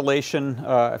good ventilation.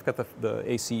 I've got the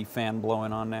AC fan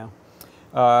blowing on now.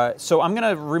 So I'm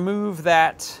going to remove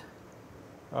that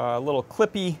little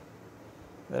clippy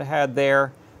that I had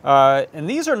there. And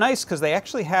these are nice because they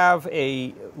actually have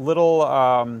a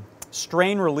little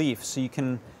strain relief, so you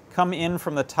can come in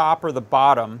from the top or the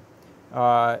bottom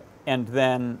and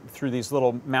then through these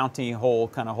little mounty hole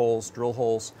kind of holes, drill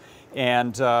holes,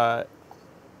 and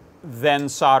then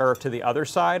solder to the other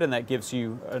side, and that gives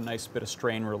you a nice bit of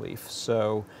strain relief.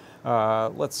 So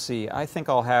let's see, I think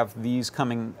I'll have these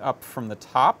coming up from the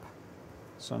top.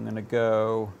 So I'm going to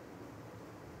go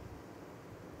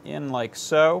in like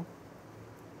so,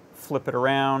 flip it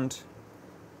around,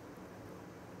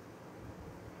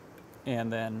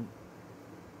 and then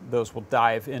those will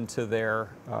dive into their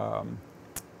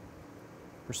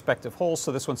respective holes.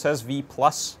 So this one says V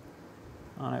plus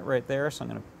on it right there, so I'm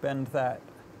going to bend that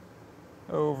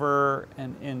over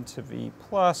and into V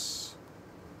plus.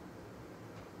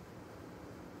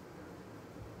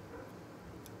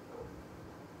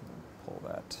 Pull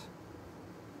that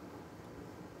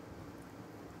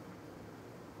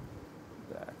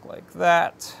back like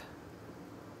that.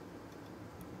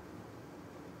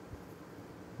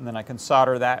 And then I can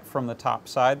solder that from the top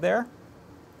side there.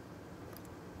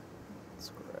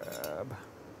 Let's grab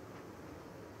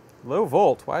low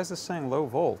volt. Why is this saying low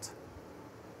volt?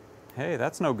 Hey,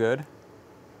 that's no good.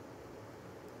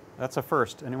 That's a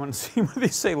first. Anyone seen where they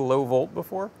say low volt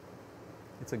before?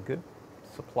 It's a good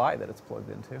supply that it's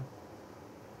plugged into.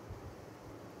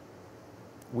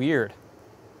 Weird.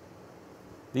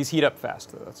 These heat up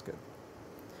fast though, that's good.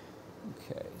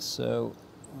 Okay, so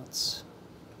let's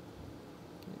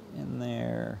get in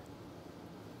there.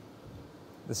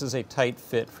 This is a tight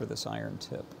fit for this iron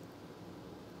tip.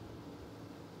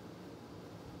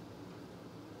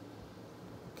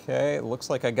 Okay, it looks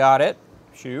like I got it.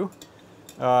 Shoo.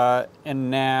 And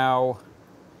now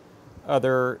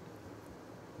other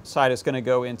side is going to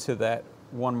go into that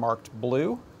one marked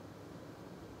blue.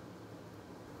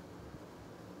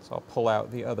 So I'll pull out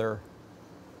the other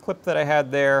clip that I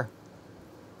had there.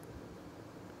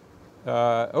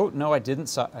 Oh, no, I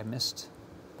didn't. I missed.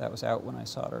 That was out when I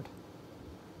soldered.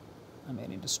 I may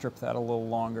need to strip that a little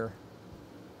longer.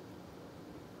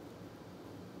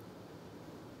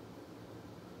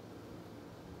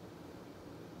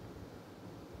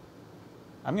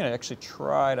 I'm going to actually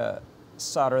try to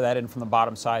solder that in from the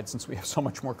bottom side since we have so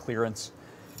much more clearance.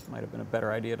 Might have been a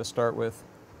better idea to start with.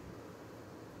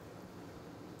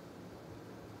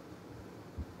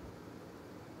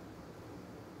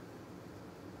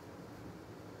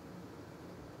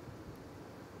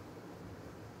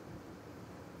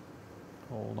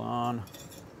 Hold on.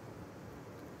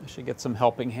 I should get some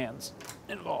helping hands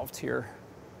involved here.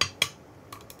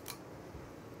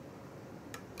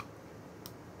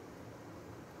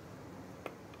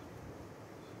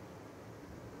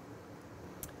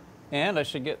 And I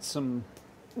should get some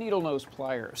needle nose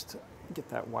pliers to get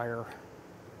that wire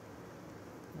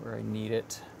where I need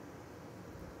it.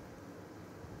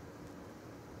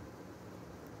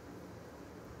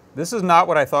 This is not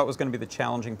what I thought was going to be the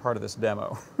challenging part of this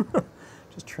demo.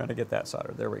 Just trying to get that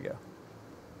soldered. There we go.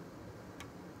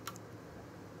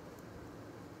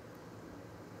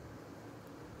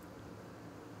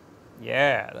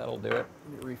 Yeah, that'll do it.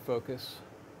 Let me refocus.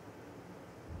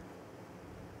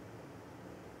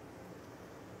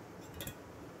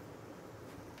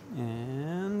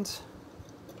 And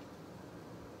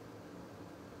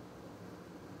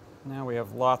now we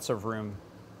have lots of room.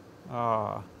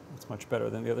 Ah, that's much better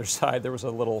than the other side. There was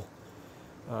a little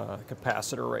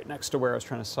capacitor right next to where I was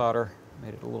trying to solder.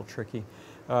 Made it a little tricky.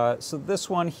 So this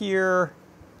one here,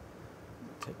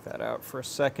 take that out for a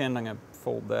second. I'm going to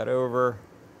fold that over.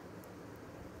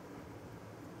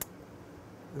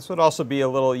 This would also be a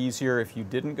little easier if you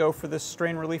didn't go for this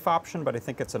strain relief option, but I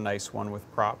think it's a nice one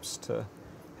with props to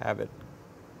have it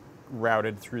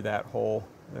routed through that hole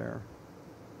there.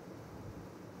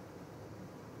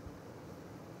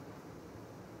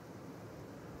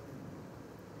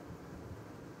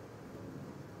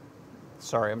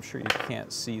 Sorry, I'm sure you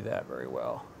can't see that very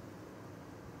well.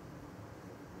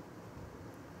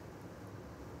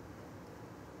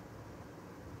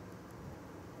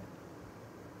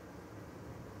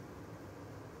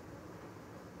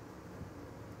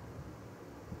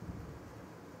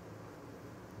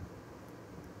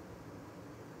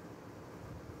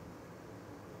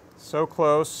 So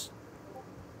close.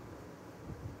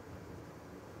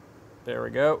 There we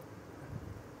go.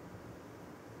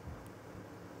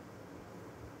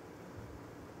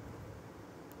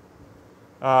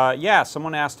 Yeah,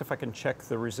 someone asked if I can check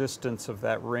the resistance of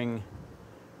that ring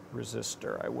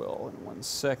resistor. I will in 1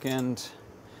 second.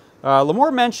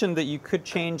 Limor mentioned that you could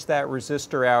change that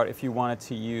resistor out if you wanted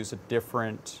to use a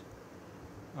different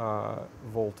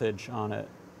voltage on it.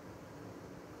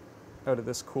 Oh, did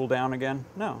this cool down again?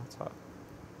 No, it's hot.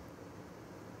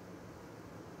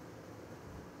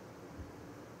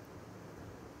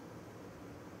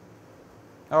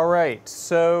 All right,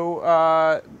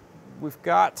 so we've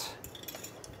got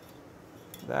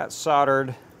that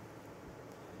soldered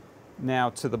now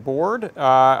to the board.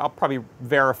 I'll probably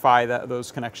verify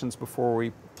those connections before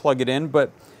we plug it in,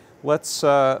 but let's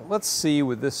see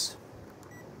with this.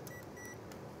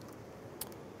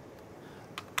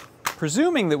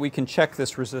 Presuming that we can check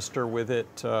this resistor with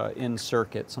it in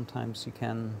circuit. Sometimes you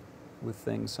can with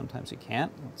things, sometimes you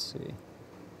can't. Let's see.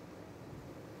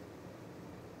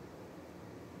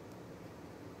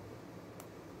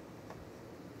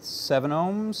 Seven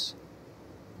ohms?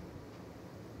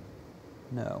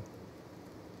 No.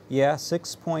 Yeah,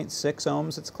 6.6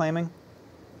 ohms it's claiming,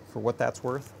 for what that's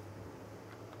worth.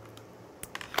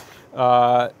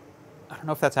 I don't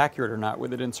know if that's accurate or not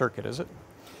with it in circuit, is it?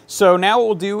 So now what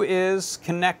we'll do is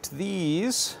connect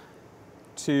these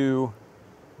to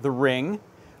the ring.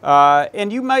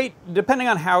 And you might, depending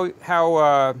on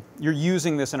how you're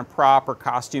using this in a prop or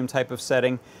costume type of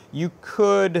setting, you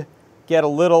could get a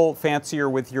little fancier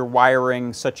with your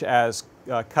wiring, such as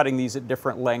cutting these at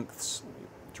different lengths. Let me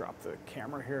drop the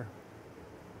camera here.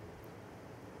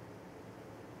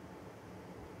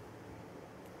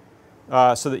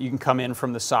 So that you can come in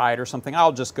from the side or something.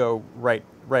 I'll just go right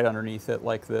underneath it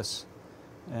like this,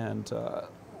 and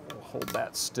we'll hold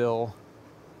that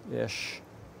still-ish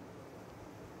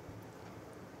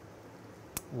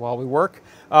while we work.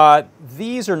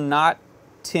 These are not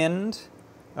tinned,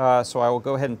 so I will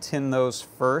go ahead and tin those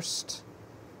first.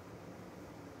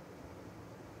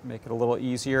 Make it a little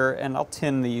easier, and I'll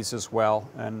tin these as well.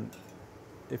 And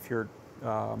if you're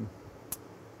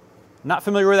not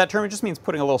familiar with that term, it just means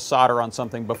putting a little solder on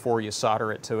something before you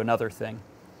solder it to another thing.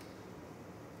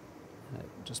 It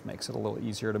just makes it a little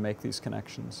easier to make these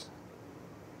connections.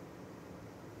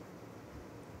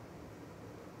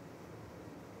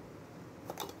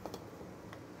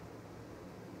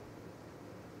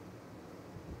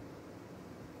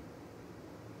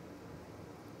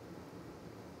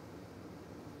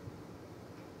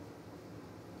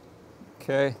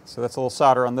 Okay, so that's a little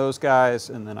solder on those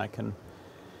guys, and then I can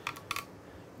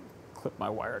clip my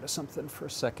wire to something for a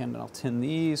second, and I'll tin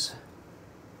these.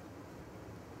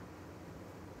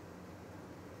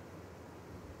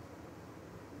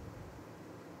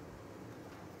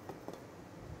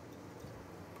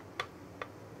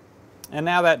 And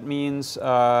now that means,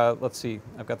 let's see,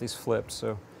 I've got these flipped,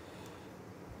 so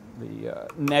the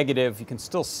negative, you can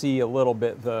still see a little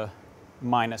bit the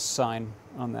minus sign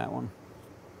on that one.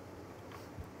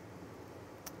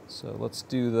 So let's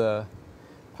do the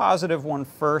positive one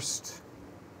first.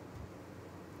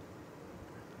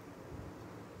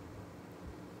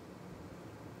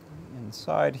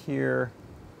 Inside here.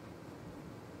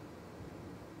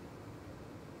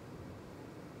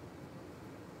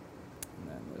 And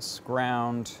then this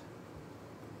ground.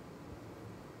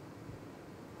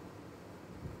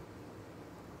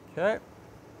 Okay.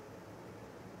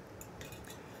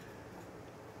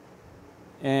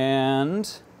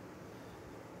 And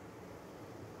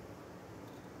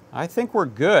I think we're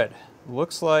good.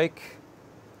 Looks like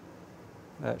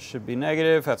that should be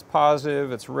negative, that's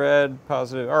positive, it's red,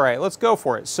 positive. All right, let's go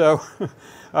for it. So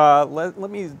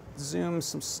let me zoom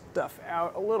some stuff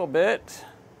out a little bit.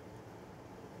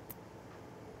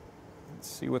 Let's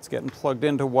see what's getting plugged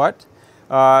into what.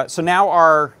 So now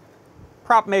our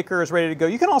prop maker is ready to go.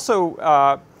 You can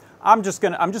also I'm just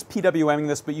PWMing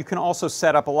this, but you can also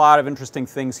set up a lot of interesting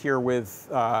things here with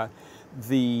I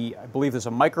believe there's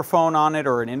a microphone on it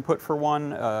or an input for one.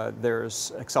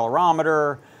 There's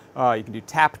accelerometer. You can do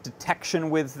tap detection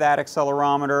with that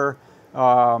accelerometer.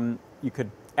 You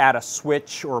could add a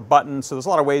switch or a button. So there's a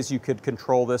lot of ways you could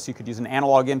control this. You could use an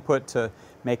analog input to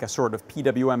make a sort of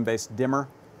PWM-based dimmer.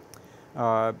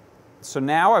 So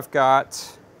now I've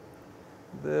got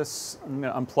this. I'm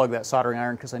going to unplug that soldering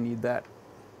iron because I need that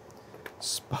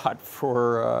spot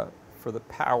for the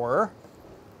power.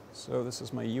 So this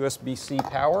is my USB-C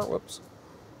power. Whoops.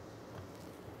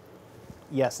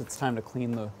 Yes, it's time to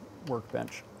clean the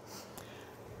workbench.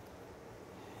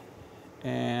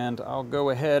 And I'll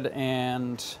go ahead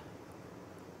and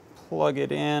plug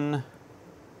it in.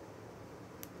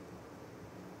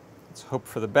 Let's hope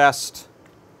for the best.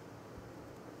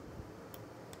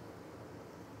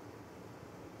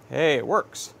 Hey, it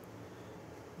works.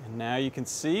 And now you can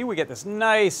see we get this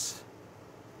nice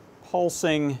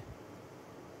pulsing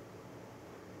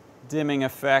dimming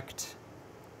effect.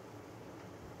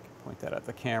 Point that at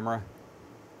the camera.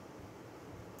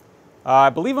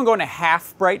 I believe I'm going to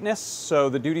half brightness, so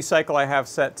the duty cycle I have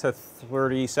set to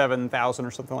 37,000 or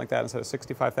something like that instead of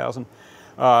 65,000.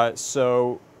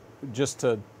 So just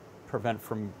to prevent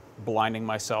from blinding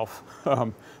myself,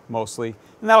 mostly.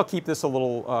 And that'll keep this a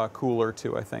little cooler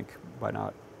too, I think, by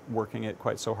not working it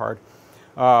quite so hard.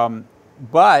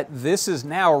 But this is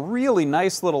now a really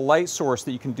nice little light source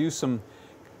that you can do some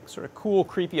sort of cool,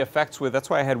 creepy effects with. That's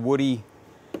why I had Woody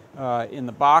in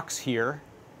the box here.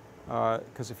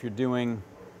 Because if you're doing,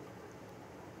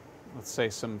 let's say,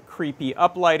 some creepy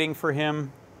uplighting for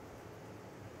him.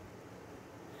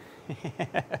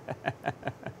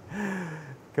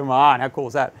 Come on, how cool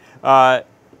is that?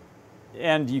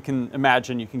 And you can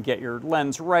imagine you can get your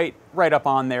lens right up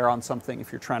on there on something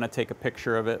if you're trying to take a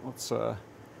picture of it. Let's,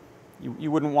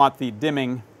 you wouldn't want the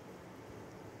dimming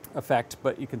effect,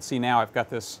 but you can see now I've got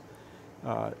this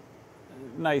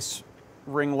nice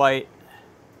ring light.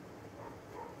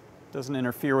 Doesn't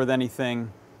interfere with anything.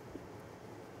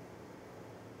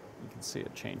 You can see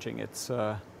it changing its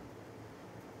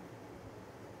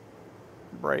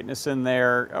brightness in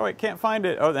there. Oh, I can't find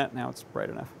it. Oh, now it's bright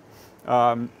enough.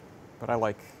 But I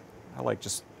like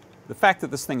just the fact that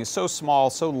this thing is so small,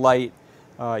 so light.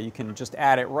 You can just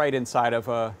add it right inside of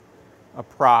a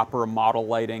prop or a model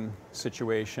lighting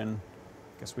situation.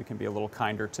 I guess we can be a little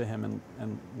kinder to him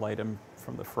and light him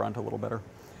from the front a little better.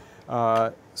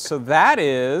 So that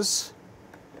is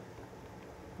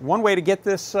one way to get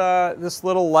this, this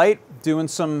little light doing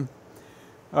some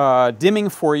dimming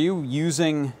for you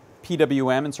using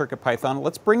PWM and CircuitPython.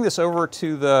 Let's bring this over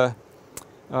to the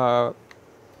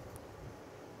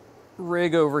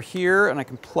rig over here, and I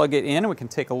can plug it in, and we can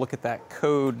take a look at that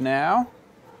code now.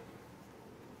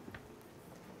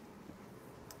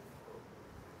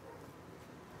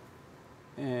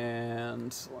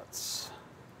 And let's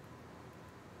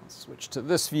switch to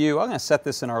this view. I'm going to set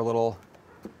this in our little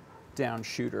down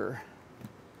shooter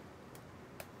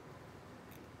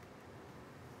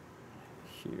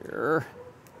here.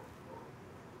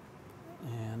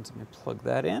 And let me plug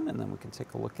that in, and then we can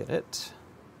take a look at it.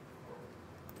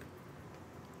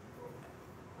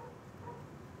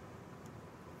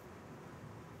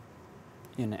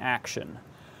 In action.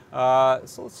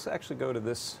 So let's actually go to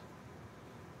this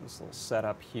little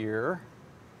setup here.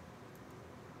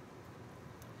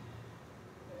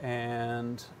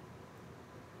 And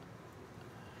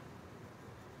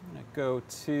I'm going to go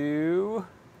to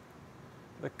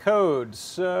the code.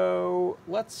 So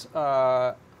let's,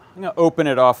 I'm going to open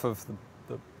it off of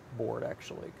the board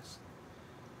actually.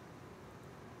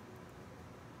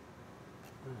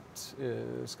 That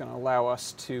is going to allow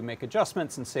us to make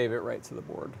adjustments and save it right to the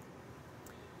board.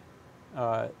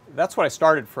 That's what I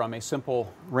started from, a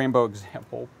simple rainbow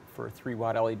example for a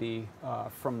 3-watt LED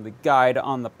from the guide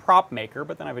on the prop maker,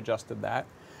 but then I've adjusted that.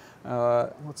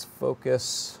 Let's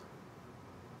focus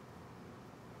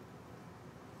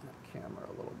that camera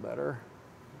a little better.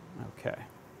 Okay.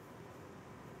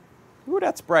 Ooh,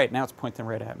 that's bright. Now it's pointing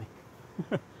right at me.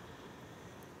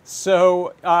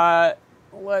 So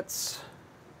let's...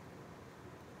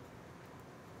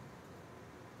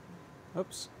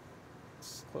 Oops.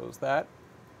 Let's close that.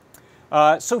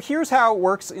 So here's how it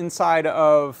works inside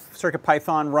of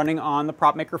CircuitPython running on the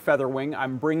PropMaker Featherwing.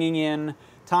 I'm bringing in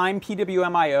time,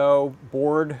 PWM I/O,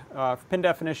 board pin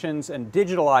definitions, and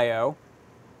digital I/O.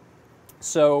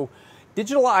 So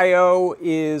digital I/O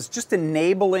is just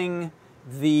enabling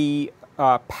the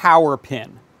power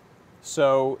pin.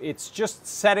 So it's just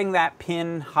setting that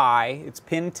pin high. It's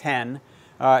pin 10,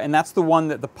 and that's the one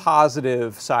that the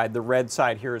positive side, the red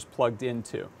side here, is plugged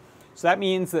into. So that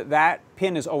means that that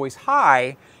pin is always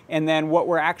high, and then what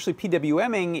we're actually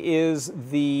PWMing is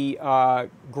the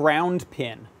ground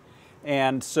pin.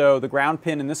 And so the ground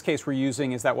pin in this case we're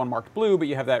using is that one marked blue, but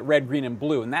you have that red, green, and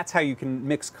blue, and that's how you can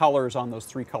mix colors on those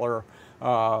 3-color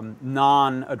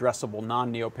non-addressable,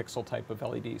 non-NeoPixel type of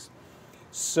LEDs.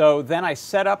 So then I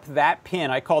set up that pin,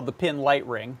 I called the pin light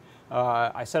ring.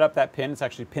 I set up that pin, it's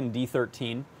actually pin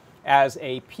D13, as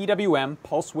a PWM,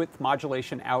 pulse width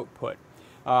modulation output.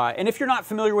 And if you're not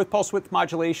familiar with pulse width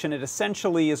modulation, it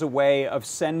essentially is a way of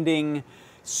sending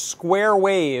square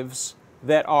waves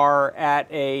that are at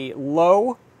a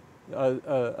low,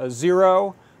 a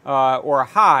zero, or a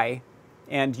high,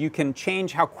 and you can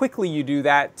change how quickly you do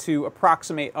that to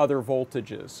approximate other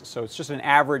voltages. So it's just an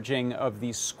averaging of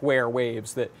these square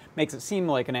waves that makes it seem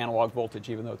like an analog voltage,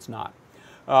 even though it's not.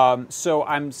 So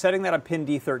I'm setting that on pin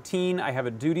D13. I have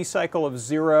a duty cycle of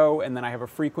 0, and then I have a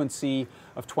frequency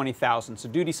of 20,000. So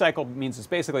duty cycle means it's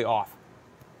basically off.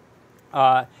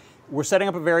 We're setting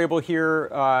up a variable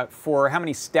here for how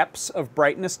many steps of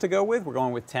brightness to go with. We're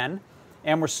going with 10.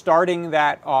 And we're starting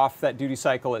that off, that duty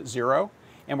cycle, at 0.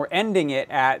 And we're ending it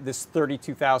at this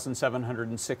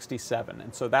 32,767.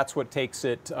 And so that's what takes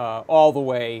it all the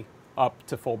way up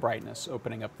to full brightness,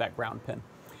 opening up that ground pin.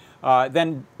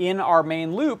 Then in our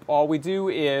main loop, all we do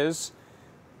is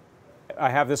I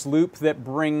have this loop that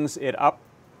brings it up.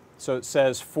 So it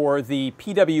says for the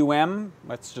PWM,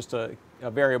 that's just a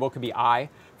variable, could be I.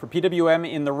 For PWM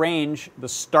in the range, the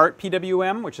start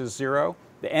PWM, which is 0,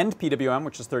 the end PWM,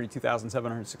 which is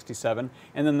 32,767,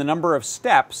 and then the number of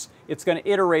steps, it's going to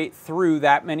iterate through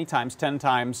that many times, 10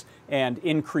 times, and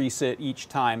increase it each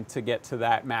time to get to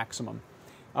that maximum.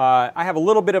 I have a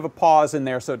little bit of a pause in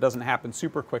there so it doesn't happen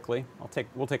super quickly.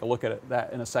 We'll take a look at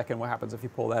that in a second, what happens if you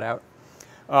pull that out.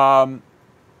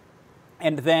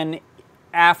 And then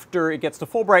after it gets to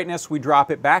full brightness, we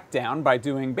drop it back down by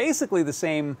doing basically the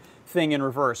same thing in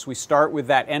reverse. We start with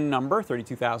that end number,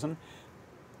 32,000.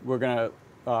 We're going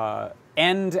to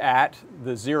end at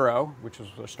the 0, which is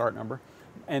our start number.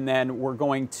 And then we're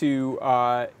going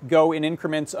to go in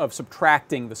increments of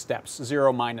subtracting the steps,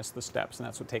 0 minus the steps, and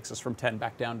that's what takes us from 10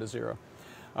 back down to 0.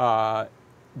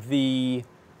 The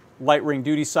light ring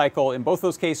duty cycle in both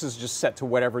those cases is just set to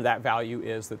whatever that value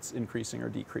is that's increasing or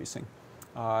decreasing.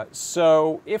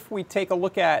 So if we take a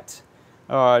look at,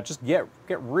 just get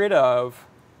rid of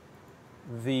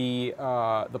the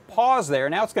pause there,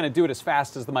 now it's going to do it as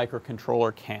fast as the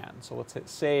microcontroller can. So let's hit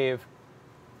save.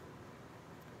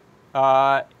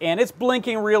 And it's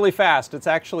blinking really fast. It's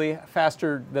actually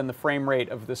faster than the frame rate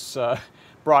of this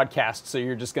broadcast, so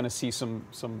you're just going to see some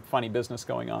funny business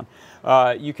going on.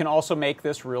 You can also make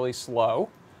this really slow.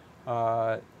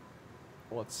 Let's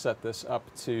set this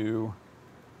up to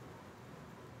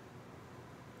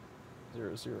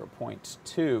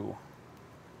 0.2.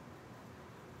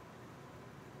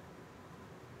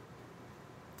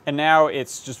 And now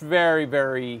it's just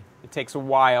it takes a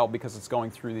while because it's going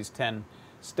through these 10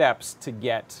 steps to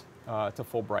get to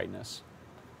full brightness.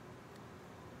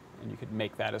 And you could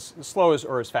make that as slow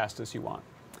or as fast as you want.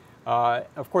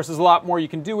 Of course, there's a lot more you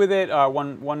can do with it.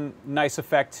 One nice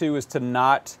effect, too, is to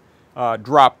not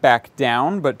drop back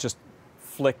down, but just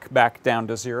flick back down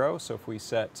to 0. So if we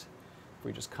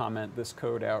just comment this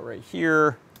code out right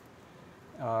here,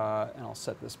 and I'll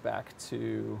set this back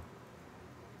to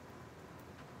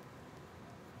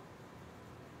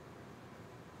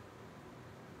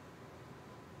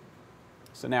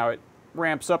so now it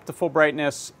ramps up to full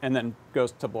brightness and then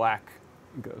goes to black,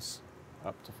 and goes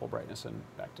up to full brightness and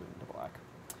back to black.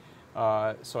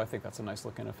 So I think that's a nice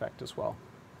looking effect as well.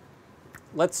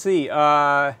 Let's see.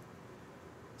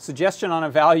 Suggestion on a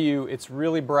value, it's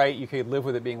really bright. You could live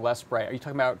with it being less bright. Are you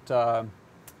talking about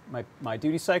my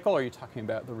duty cycle, or are you talking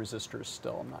about the resistors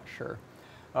still? I'm not sure.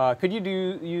 Could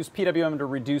you use PWM to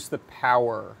reduce the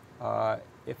power?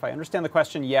 If I understand the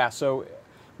question, yeah. So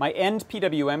my end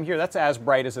PWM here, that's as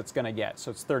bright as it's going to get.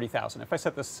 So it's 30,000. If I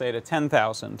set this, say, to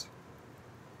 10,000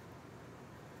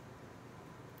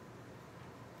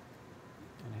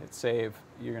 and hit save,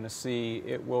 you're going to see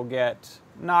it will get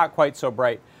not quite so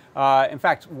bright. In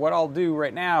fact, what I'll do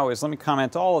right now is let me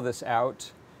comment all of this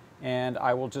out, and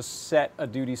I will just set a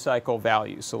duty cycle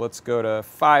value. So let's go to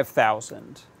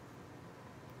 5,000.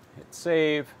 Hit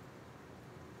save.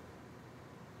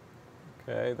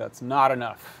 Okay, that's not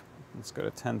enough. Let's go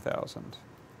to 10,000.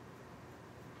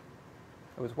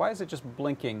 Why is it just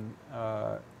blinking?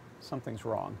 Something's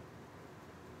wrong.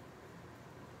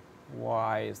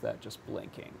 Why is that just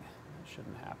blinking? That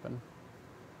shouldn't happen.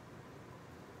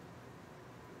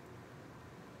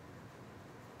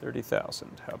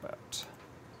 30,000, how about?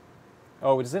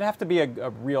 Oh, does it have to be a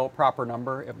real proper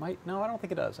number? It might. No, I don't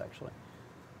think it does, actually.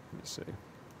 Let me see.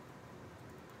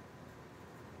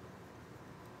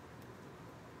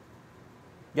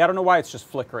 Yeah, I don't know why it's just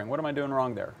flickering. What am I doing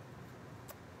wrong there?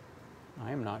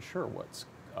 I am not sure what's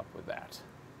up with that.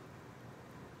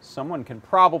 Someone can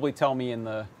probably tell me in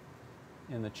the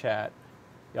chat.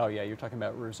 Oh yeah, you're talking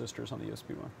about resistors on the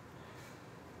USB one.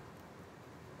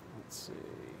 Let's see.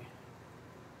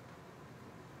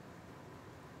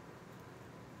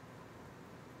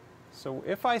 So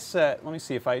if I set, let me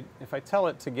see, if I tell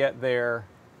it to get there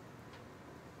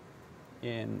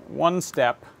in one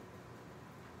step,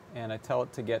 and I tell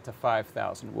it to get to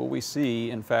 5,000, will we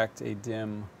see, in fact, a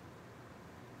dim?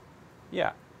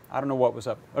 Yeah, I don't know what was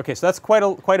up. Okay, so that's quite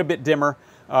a bit dimmer,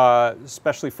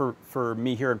 especially for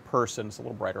me here in person. It's a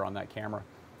little brighter on that camera.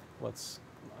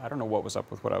 I don't know what was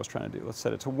up with what I was trying to do. Let's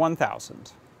set it to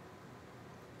 1,000.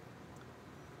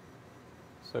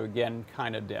 So again,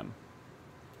 kind of dim.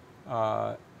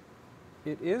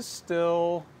 It is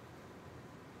still,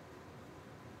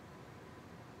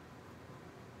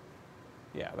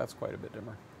 yeah, that's quite a bit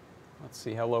dimmer. Let's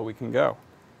see how low we can go.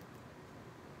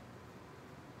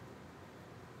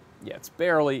 Yeah, it's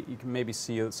barely, you can maybe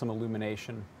see some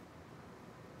illumination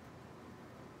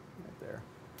right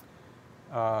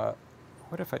there.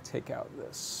 What if I take out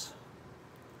this?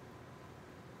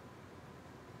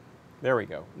 There we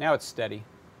go. Now it's steady.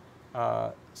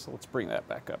 So let's bring that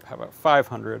back up. How about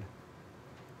 500?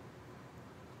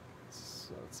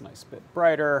 So it's a nice bit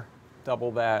brighter.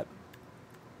 Double that.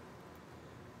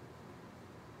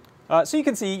 So you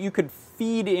can see you could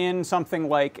feed in something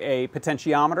like a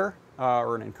potentiometer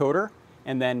or an encoder,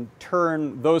 and then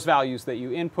turn those values that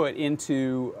you input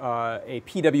into a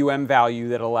PWM value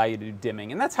that allow you to do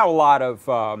dimming. And that's how a lot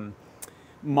of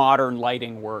modern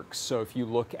lighting works. So if you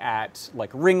look at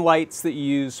like ring lights that you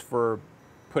use for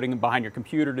putting them behind your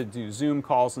computer to do Zoom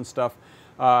calls and stuff,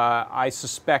 I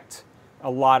suspect a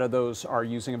lot of those are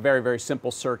using a very, very simple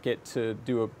circuit to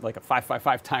do like a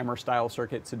 555 timer style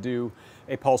circuit to do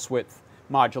a pulse width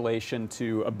modulation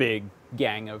to a big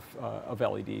gang of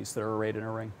LEDs that are arrayed in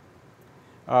a ring.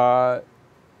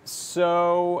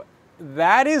 So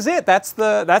that is it. That's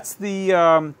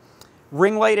the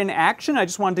ring light in action. I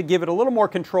just wanted to give it a little more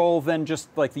control than just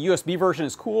like the USB version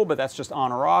is cool, but that's just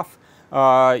on or off.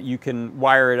 You can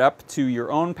wire it up to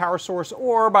your own power source,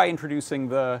 or by introducing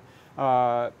the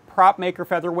prop maker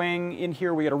Featherwing in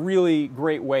here, we got a really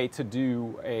great way to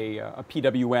do a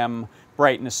PWM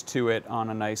brightness to it on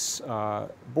a nice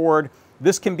board.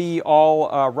 This can be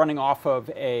all running off of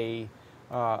a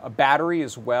battery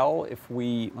as well. If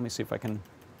we, let me see if I can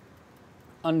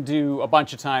undo a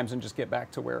bunch of times and just get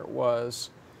back to where it was.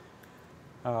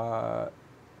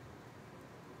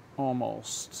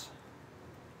 Almost.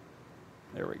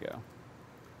 There we go.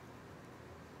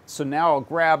 So now I'll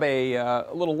grab a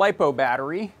little LiPo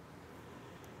battery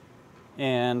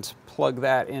and plug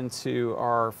that into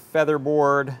our feather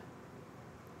board.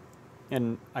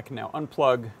 And I can now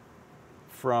unplug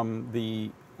from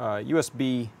the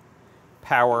USB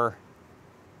power.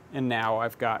 And now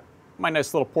I've got my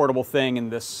nice little portable thing, and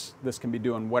this can be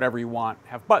doing whatever you want.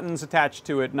 Have buttons attached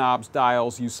to it, knobs,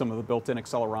 dials, use some of the built-in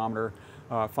accelerometer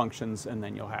functions, and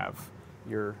then you'll have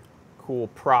your cool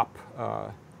prop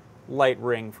light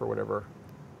ring for whatever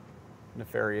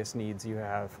nefarious needs you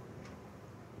have.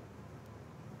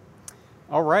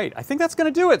 All right, I think that's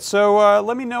going to do it. So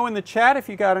let me know in the chat if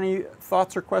you got any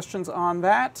thoughts or questions on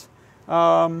that.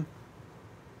 Otherwise,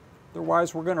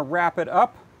 we're going to wrap it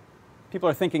up. People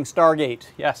are thinking Stargate.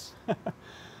 Yes.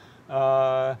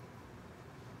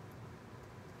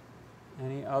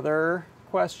 Any other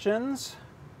questions?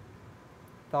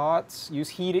 Thoughts? Use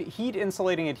heat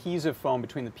insulating adhesive foam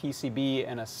between the PCB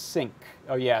and a sink.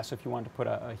 Oh yeah, so if you wanted to put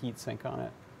a heat sink on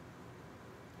it.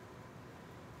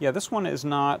 Yeah, this one is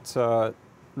not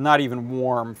even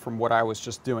warm from what I was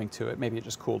just doing to it. Maybe it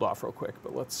just cooled off real quick,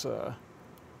 but let's, if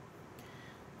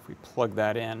we plug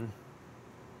that in.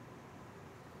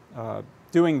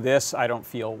 Doing this, I don't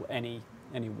feel any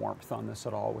warmth on this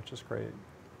at all, which is great.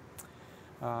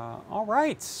 All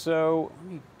right, so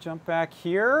let me jump back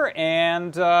here,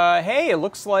 and hey, it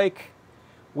looks like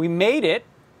we made it.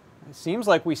 It seems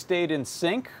like we stayed in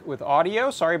sync with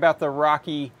audio. Sorry about the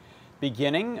rocky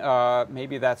beginning.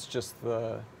 Maybe that's just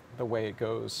the way it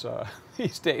goes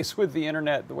these days with the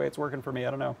internet, the way it's working for me,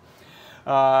 I don't know.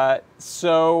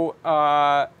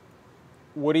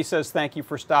 Woody says thank you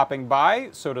for stopping by.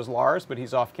 So does Lars, but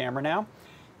he's off camera now.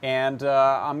 And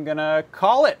I'm gonna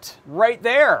call it right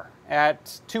there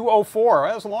at 2:04.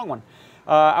 That was a long one.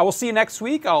 I will see you next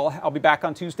week. I'll be back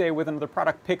on Tuesday with another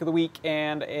product pick of the week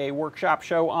and a workshop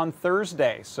show on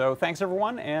Thursday. So thanks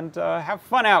everyone, and have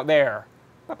fun out there.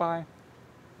 Bye-bye.